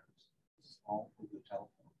these parents. This is all through the telephone,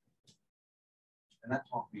 and that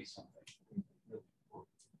taught me something really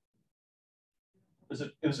important.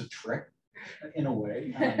 It was a trick, in a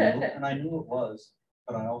way, and I knew it was,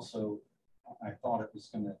 but I thought it was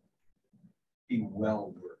going to be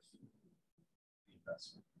well worth the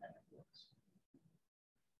investment, and it was.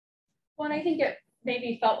 Well, and I think it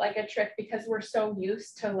maybe felt like a trick because we're so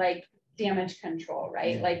used to like damage control,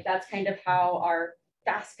 right? Yeah. Like that's kind of how our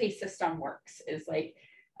fast-paced system works, is like,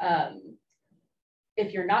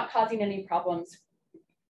 if you're not causing any problems,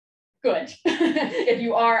 good. If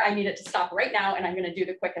you are, I need it to stop right now and I'm going to do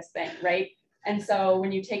the quickest thing, right? And so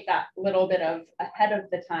when you take that little bit of ahead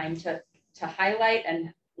of the time to highlight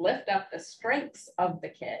and lift up the strengths of the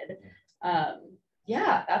kid,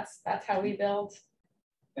 yeah, that's how we build.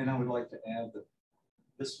 And I would like to add that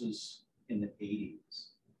this was in the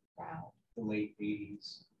 80s. Wow. The late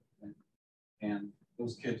 80s. And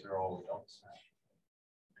those kids are all adults now.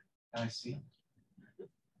 And I see them.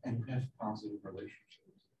 And we have positive relationships.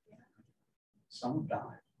 Some have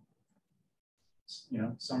died. You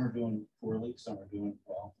know, some are doing poorly, some are doing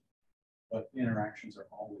well. But interactions are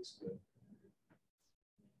always good.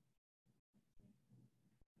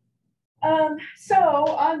 So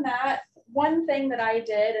on that, one thing that I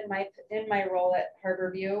did in my role at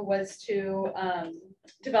Harborview was to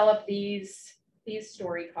develop these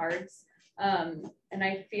story cards. And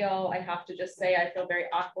I have to just say, I feel very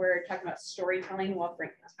awkward talking about storytelling while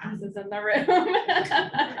Frank Cass is in the room.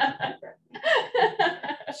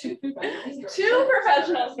 Two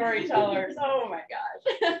professional storytellers. Oh my gosh.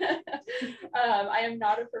 I am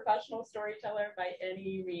not a professional storyteller by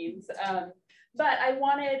any means. But I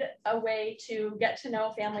wanted a way to get to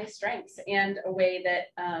know family strengths and a way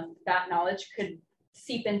that that knowledge could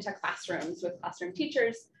seep into classrooms with classroom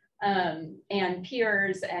teachers and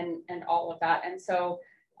peers and all of that. And so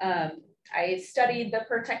I studied the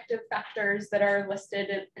protective factors that are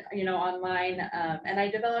listed, online, and I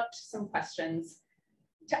developed some questions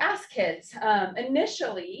to ask kids.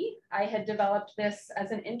 Initially, I had developed this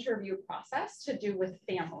as an interview process to do with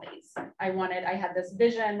families. I had this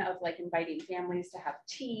vision of like inviting families to have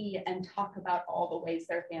tea and talk about all the ways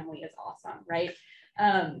their family is awesome, right?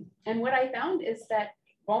 And what I found is that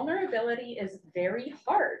vulnerability is very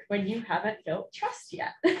hard when you haven't built trust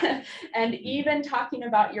yet. And even talking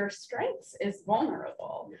about your strengths is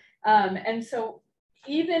vulnerable. And so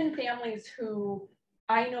even families who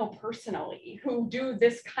I know personally who do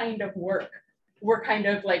this kind of work were kind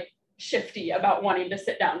of like shifty about wanting to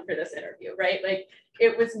sit down for this interview, right? Like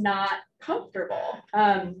it was not comfortable.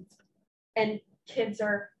 And kids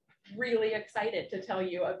are really excited to tell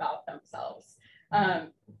you about themselves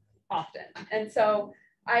often. And so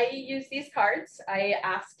I use these cards. I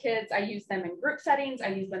ask kids, I use them in group settings. I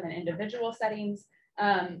use them in individual settings.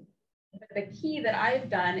 The key that I've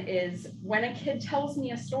done is when a kid tells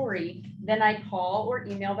me a story, then I call or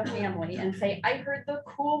email the family and say, I heard the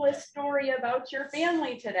coolest story about your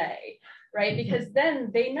family today, right? Because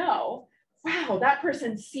then they know, wow, that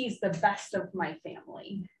person sees the best of my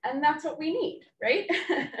family. And that's what we need, right?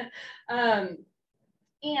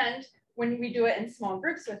 And when we do it in small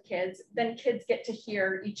groups with kids, then kids get to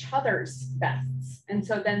hear each other's bests. And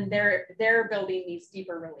so then they're building these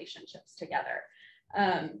deeper relationships together.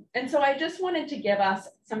 And so I just wanted to give us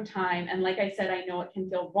some time. And like I said, I know it can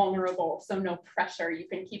feel vulnerable, so no pressure. You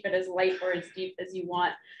can keep it as light or as deep as you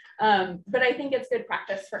want. But I think it's good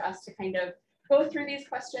practice for us to kind of go through these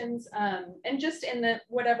questions and just in the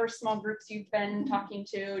whatever small groups you've been talking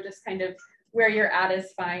to, just kind of where you're at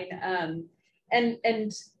is fine.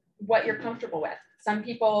 And what you're comfortable with. Some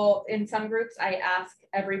people in some groups, I ask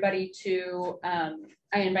everybody to, I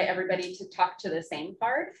invite everybody to talk to the same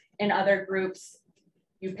card. In other groups,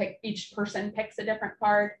 each person picks a different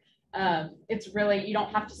card. It's really, you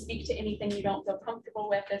don't have to speak to anything you don't feel comfortable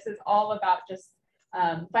with. This is all about just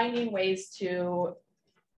finding ways to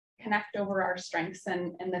connect over our strengths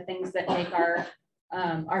and the things that make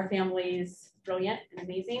our families brilliant and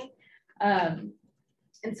amazing.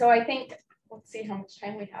 And so I think let's see how much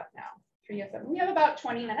time we have now. We have about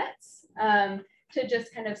 20 minutes to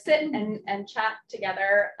just kind of sit and chat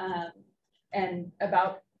together and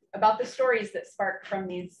about the stories that spark from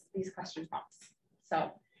these question prompts.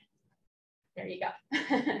 So there you go.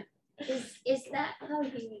 Is that how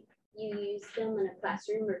you use them in a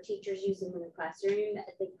classroom, or teachers use them in a classroom?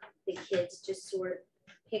 The kids just sort of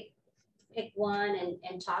pick one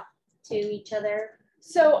and talk to each other?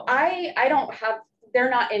 So I don't have, they're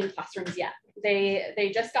not in classrooms yet.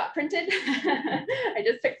 They just got printed. I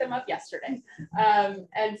just picked them up yesterday.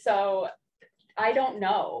 And so I don't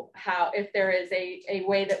know if there is a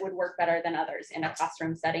way that would work better than others in a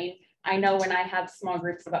classroom setting. I know when I have small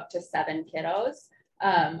groups of up to 7 kiddos,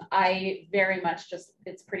 I very much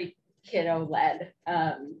it's pretty kiddo led.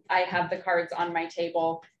 I have the cards on my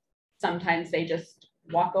table. Sometimes they just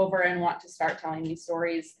walk over and want to start telling me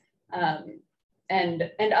stories. And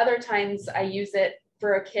other times I use it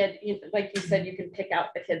for a kid, like you said, you can pick out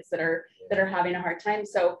the kids that are having a hard time.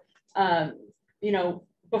 So, you know,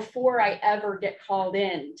 before I ever get called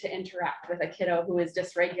in to interact with a kiddo who is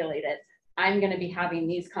dysregulated, I'm going to be having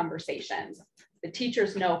these conversations. The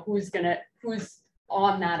teachers know who's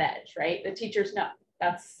on that edge, right? The teachers know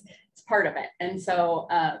it's part of it. And so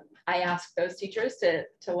I ask those teachers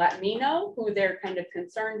to let me know who they're kind of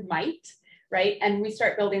concerned might, right? And we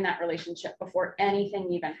start building that relationship before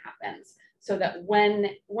anything even happens, so that when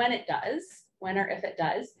it does, when or if it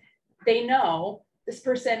does, they know this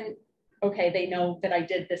person, okay, they know that I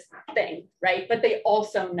did this thing, right? But they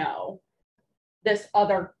also know this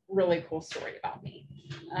other really cool story about me,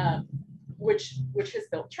 which has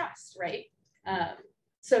built trust, right?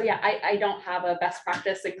 So yeah, I don't have a best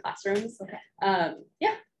practice in classrooms. Okay.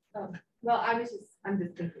 Yeah. Well, I'm just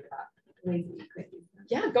thinking about ways that you could use them.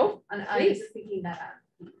 Yeah, go. And I was just thinking that,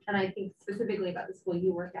 and I think specifically about the school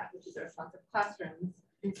you work at, which is a responsive classrooms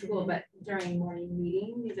in school, but during morning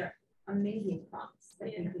meeting, these are amazing prompts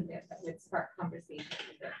that you can get that would spark conversation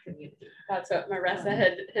with the community. That's what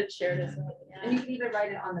Maressa had shared as well. Yeah. And you can either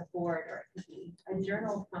write it on the board, or it could be a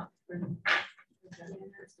journal prompt for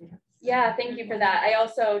yeah, thank you for that. I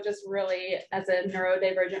also just really, as a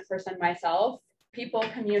neurodivergent person myself, people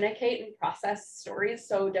communicate and process stories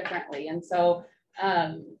so differently. And so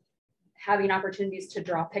having opportunities to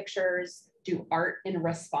draw pictures, do art in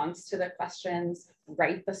response to the questions,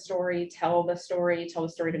 write the story, tell the story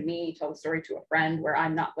to me, tell the story to a friend where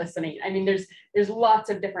I'm not listening. I mean, there's lots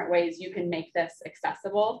of different ways you can make this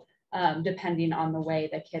accessible, depending on the way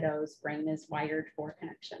the kiddo's brain is wired for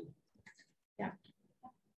connection. Yeah.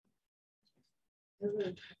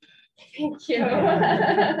 Thank you.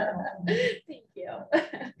 Thank you.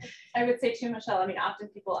 I would say too, Michelle, I mean, often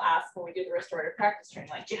people ask when we do the restorative practice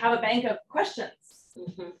training, like, do you have a bank of questions?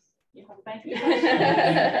 Mm-hmm. You have a bank of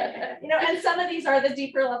questions. You know, and some of these are the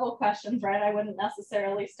deeper level questions, right? I wouldn't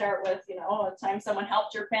necessarily start with, you know, a time someone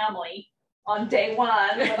helped your family on day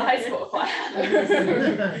 1 for the high school class.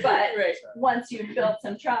 But once you've built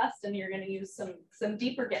some trust and you're going to use some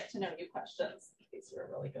deeper get to know you questions, these are a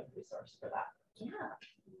really good resource for that. Yeah.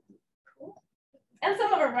 Cool. And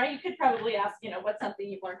some of them, right? You could probably ask, you know, what's something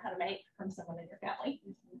you've learned how to make from someone in your family?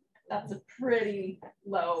 That's a pretty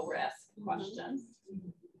low risk question.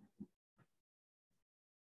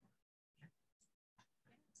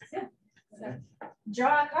 Yeah. So,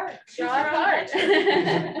 draw a card. Draw a card.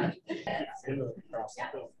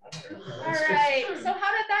 All right. So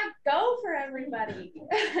how did that go for everybody?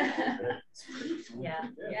 Yeah.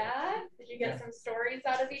 Yeah. Did you get some stories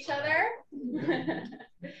out of each other?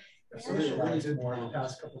 Socialized more in the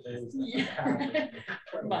past couple of days. Yeah.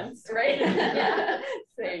 Months, right? Yeah.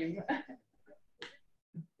 Same.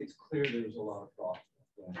 It's clear there's a lot of thought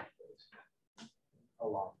going into this. A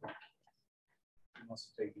lot. It must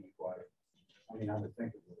have taken you quite I mean, I would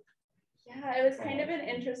think it would. Yeah, it was kind of an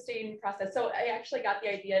interesting process. So I actually got the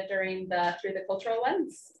idea during the Through the Cultural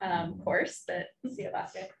Lens course that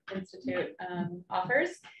Sealaska Institute offers.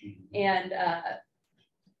 And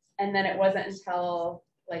then it wasn't until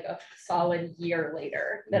like a solid year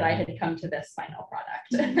later that I had come to this final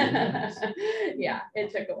product. Yeah,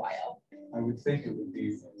 it took a while. I would think it would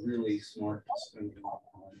be really smart to spend a lot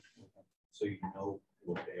of time with them so you know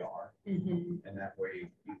what they are. And that way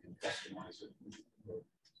you can customize it.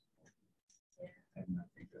 And I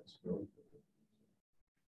think that's really good.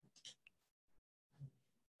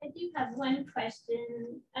 I do have one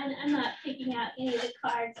question, and I'm not picking out any of the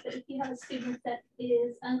cards, but if you have a student that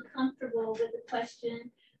is uncomfortable with the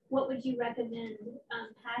question, what would you recommend,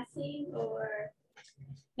 passing or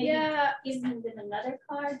maybe giving them another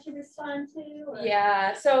card to respond to? Or?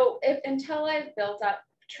 Yeah, so until I've built up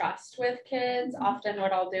trust with kids, often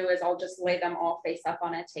what I'll do is I'll just lay them all face up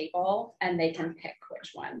on a table and they can pick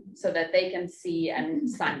which one so that they can see and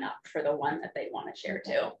sign up for the one that they want to share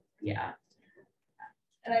too. Yeah.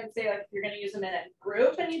 And I would say, like, if you're going to use them in a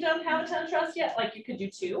group and you don't have a ton of trust yet, like you could do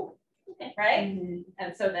 2, right?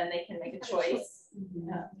 And so then they can make a choice.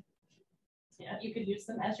 Yeah, you could use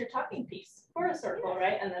them as your talking piece for a circle,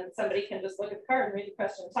 right? And then somebody can just look at the card and read the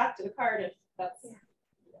question and talk to the card if that's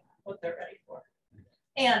what they're ready for.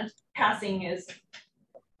 And passing is,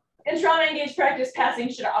 in trauma engaged practice,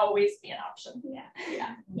 passing should always be an option. Yeah.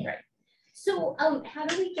 Right. So how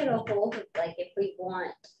do we get a hold of, like, if we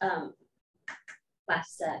want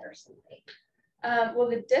class set or something? Well,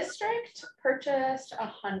 the district purchased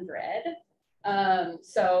 100.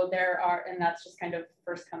 So there are, and that's just kind of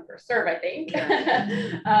first come, first serve, I think.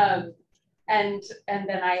 And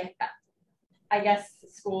then I guess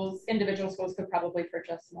individual schools could probably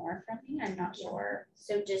purchase more from me. I'm not sure.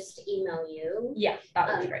 So just email you? Yeah, that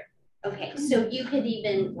would be great. Okay, so you could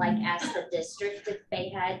even like ask the district if they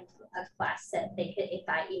had a class set. They could, if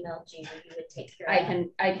I emailed you, you would take care of that.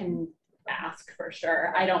 I can ask for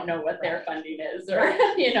sure. I don't know what their funding is, or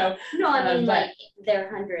you know. No, I mean like their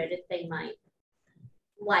 100, if they might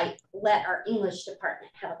like let our English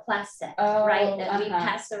department have a class set, right? That we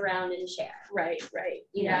pass around and share. Right.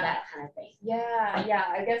 You know, that kind of thing.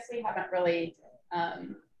 Yeah. I guess we haven't really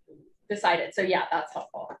decided. So yeah, that's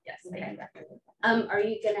helpful. Yes. Okay. Are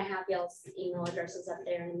you gonna have y'all's email addresses up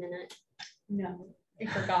there in a minute? No. I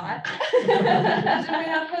forgot. Did we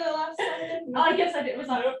have for the last one? Oh, I guess I did. It was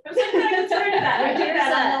on. I did that. I did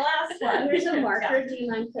that on the last one. There's a marker. Do you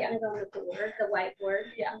mind putting it on the board, the whiteboard?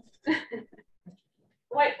 Yeah.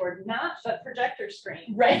 Whiteboard, not the projector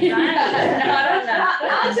screen. Right. Not on that.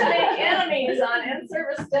 Not to make enemies on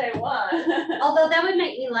in-service day 1. Although that would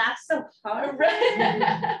make me laugh so hard.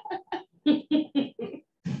 Right.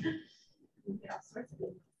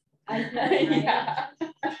 Yeah.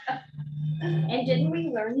 And didn't we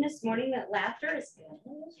learn this morning that laughter is good?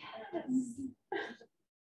 Yes.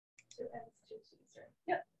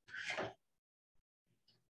 Yep.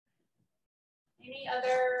 Any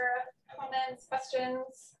other comments,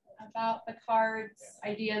 questions about the cards,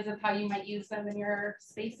 ideas of how you might use them in your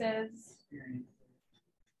spaces?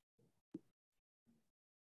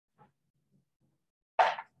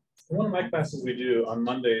 One of my classes we do on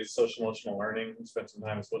Mondays, social emotional learning. We spend some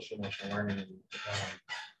time with social emotional learning. And,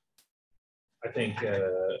 I think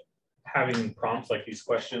having prompts like these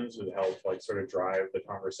questions would help like sort of drive the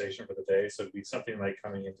conversation for the day. So it'd be something like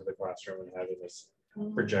coming into the classroom and having this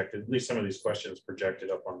projected, at least some of these questions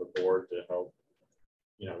projected up on the board to help,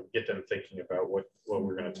 you know, get them thinking about what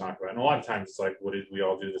we're going to talk about. And a lot of times it's like, what did we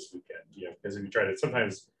all do this weekend? You know, because if you try to,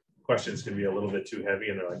 sometimes questions can be a little bit too heavy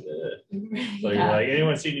and they're like, so you're like,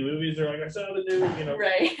 anyone see any movies? They're like, I saw the new, you know,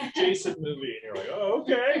 Jason movie. And you're like, oh,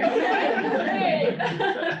 okay.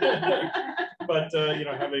 But, you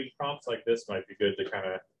know, having prompts like this might be good to kind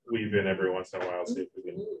of weave in every once in a while, see if we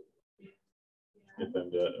can get them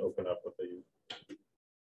to open up what they use.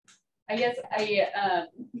 I guess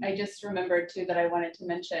I just remembered too that I wanted to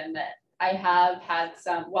mention that I have had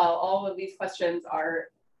some, while all of these questions are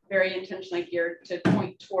very intentionally geared to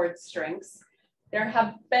point towards strengths, there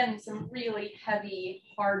have been some really heavy,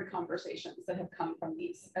 hard conversations that have come from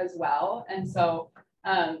these as well. And so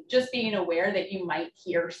just being aware that you might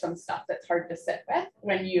hear some stuff that's hard to sit with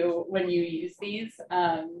when you use these.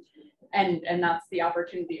 And that's the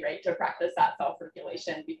opportunity, right, to practice that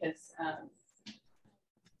self-regulation, because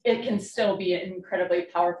it can still be an incredibly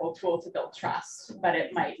powerful tool to build trust, but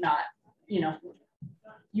it might not, you know,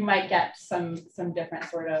 you might get some different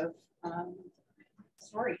sort of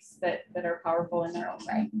stories that are powerful in their own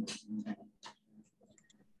way.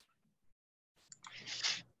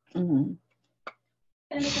 Mm-hmm.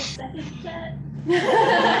 Can I make a second set?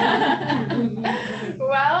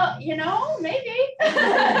 Well, you know, maybe.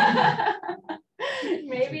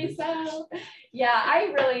 Maybe so. Yeah,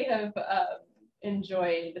 I really have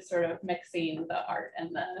enjoyed the sort of mixing the art and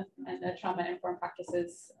the trauma informed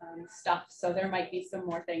practices stuff. So there might be some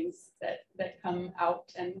more things that come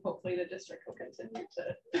out, and hopefully the district will continue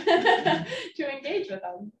to to engage with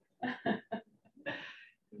them.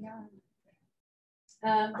 Yeah.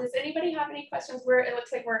 Does anybody have any questions? It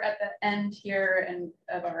looks like we're at the end here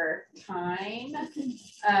of our time.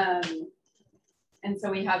 And so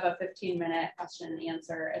we have a 15-minute question and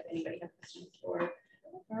answer if anybody has questions for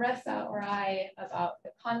Maressa or I about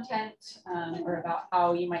the content or about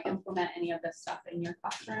how you might implement any of this stuff in your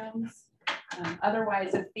classrooms.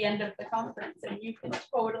 Otherwise, it's the end of the conference and you can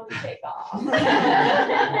totally take off. End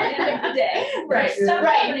of the day. Right,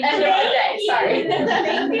 right, end of the day, sorry.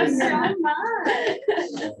 Thank you so much.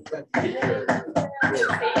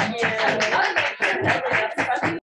 Thank you.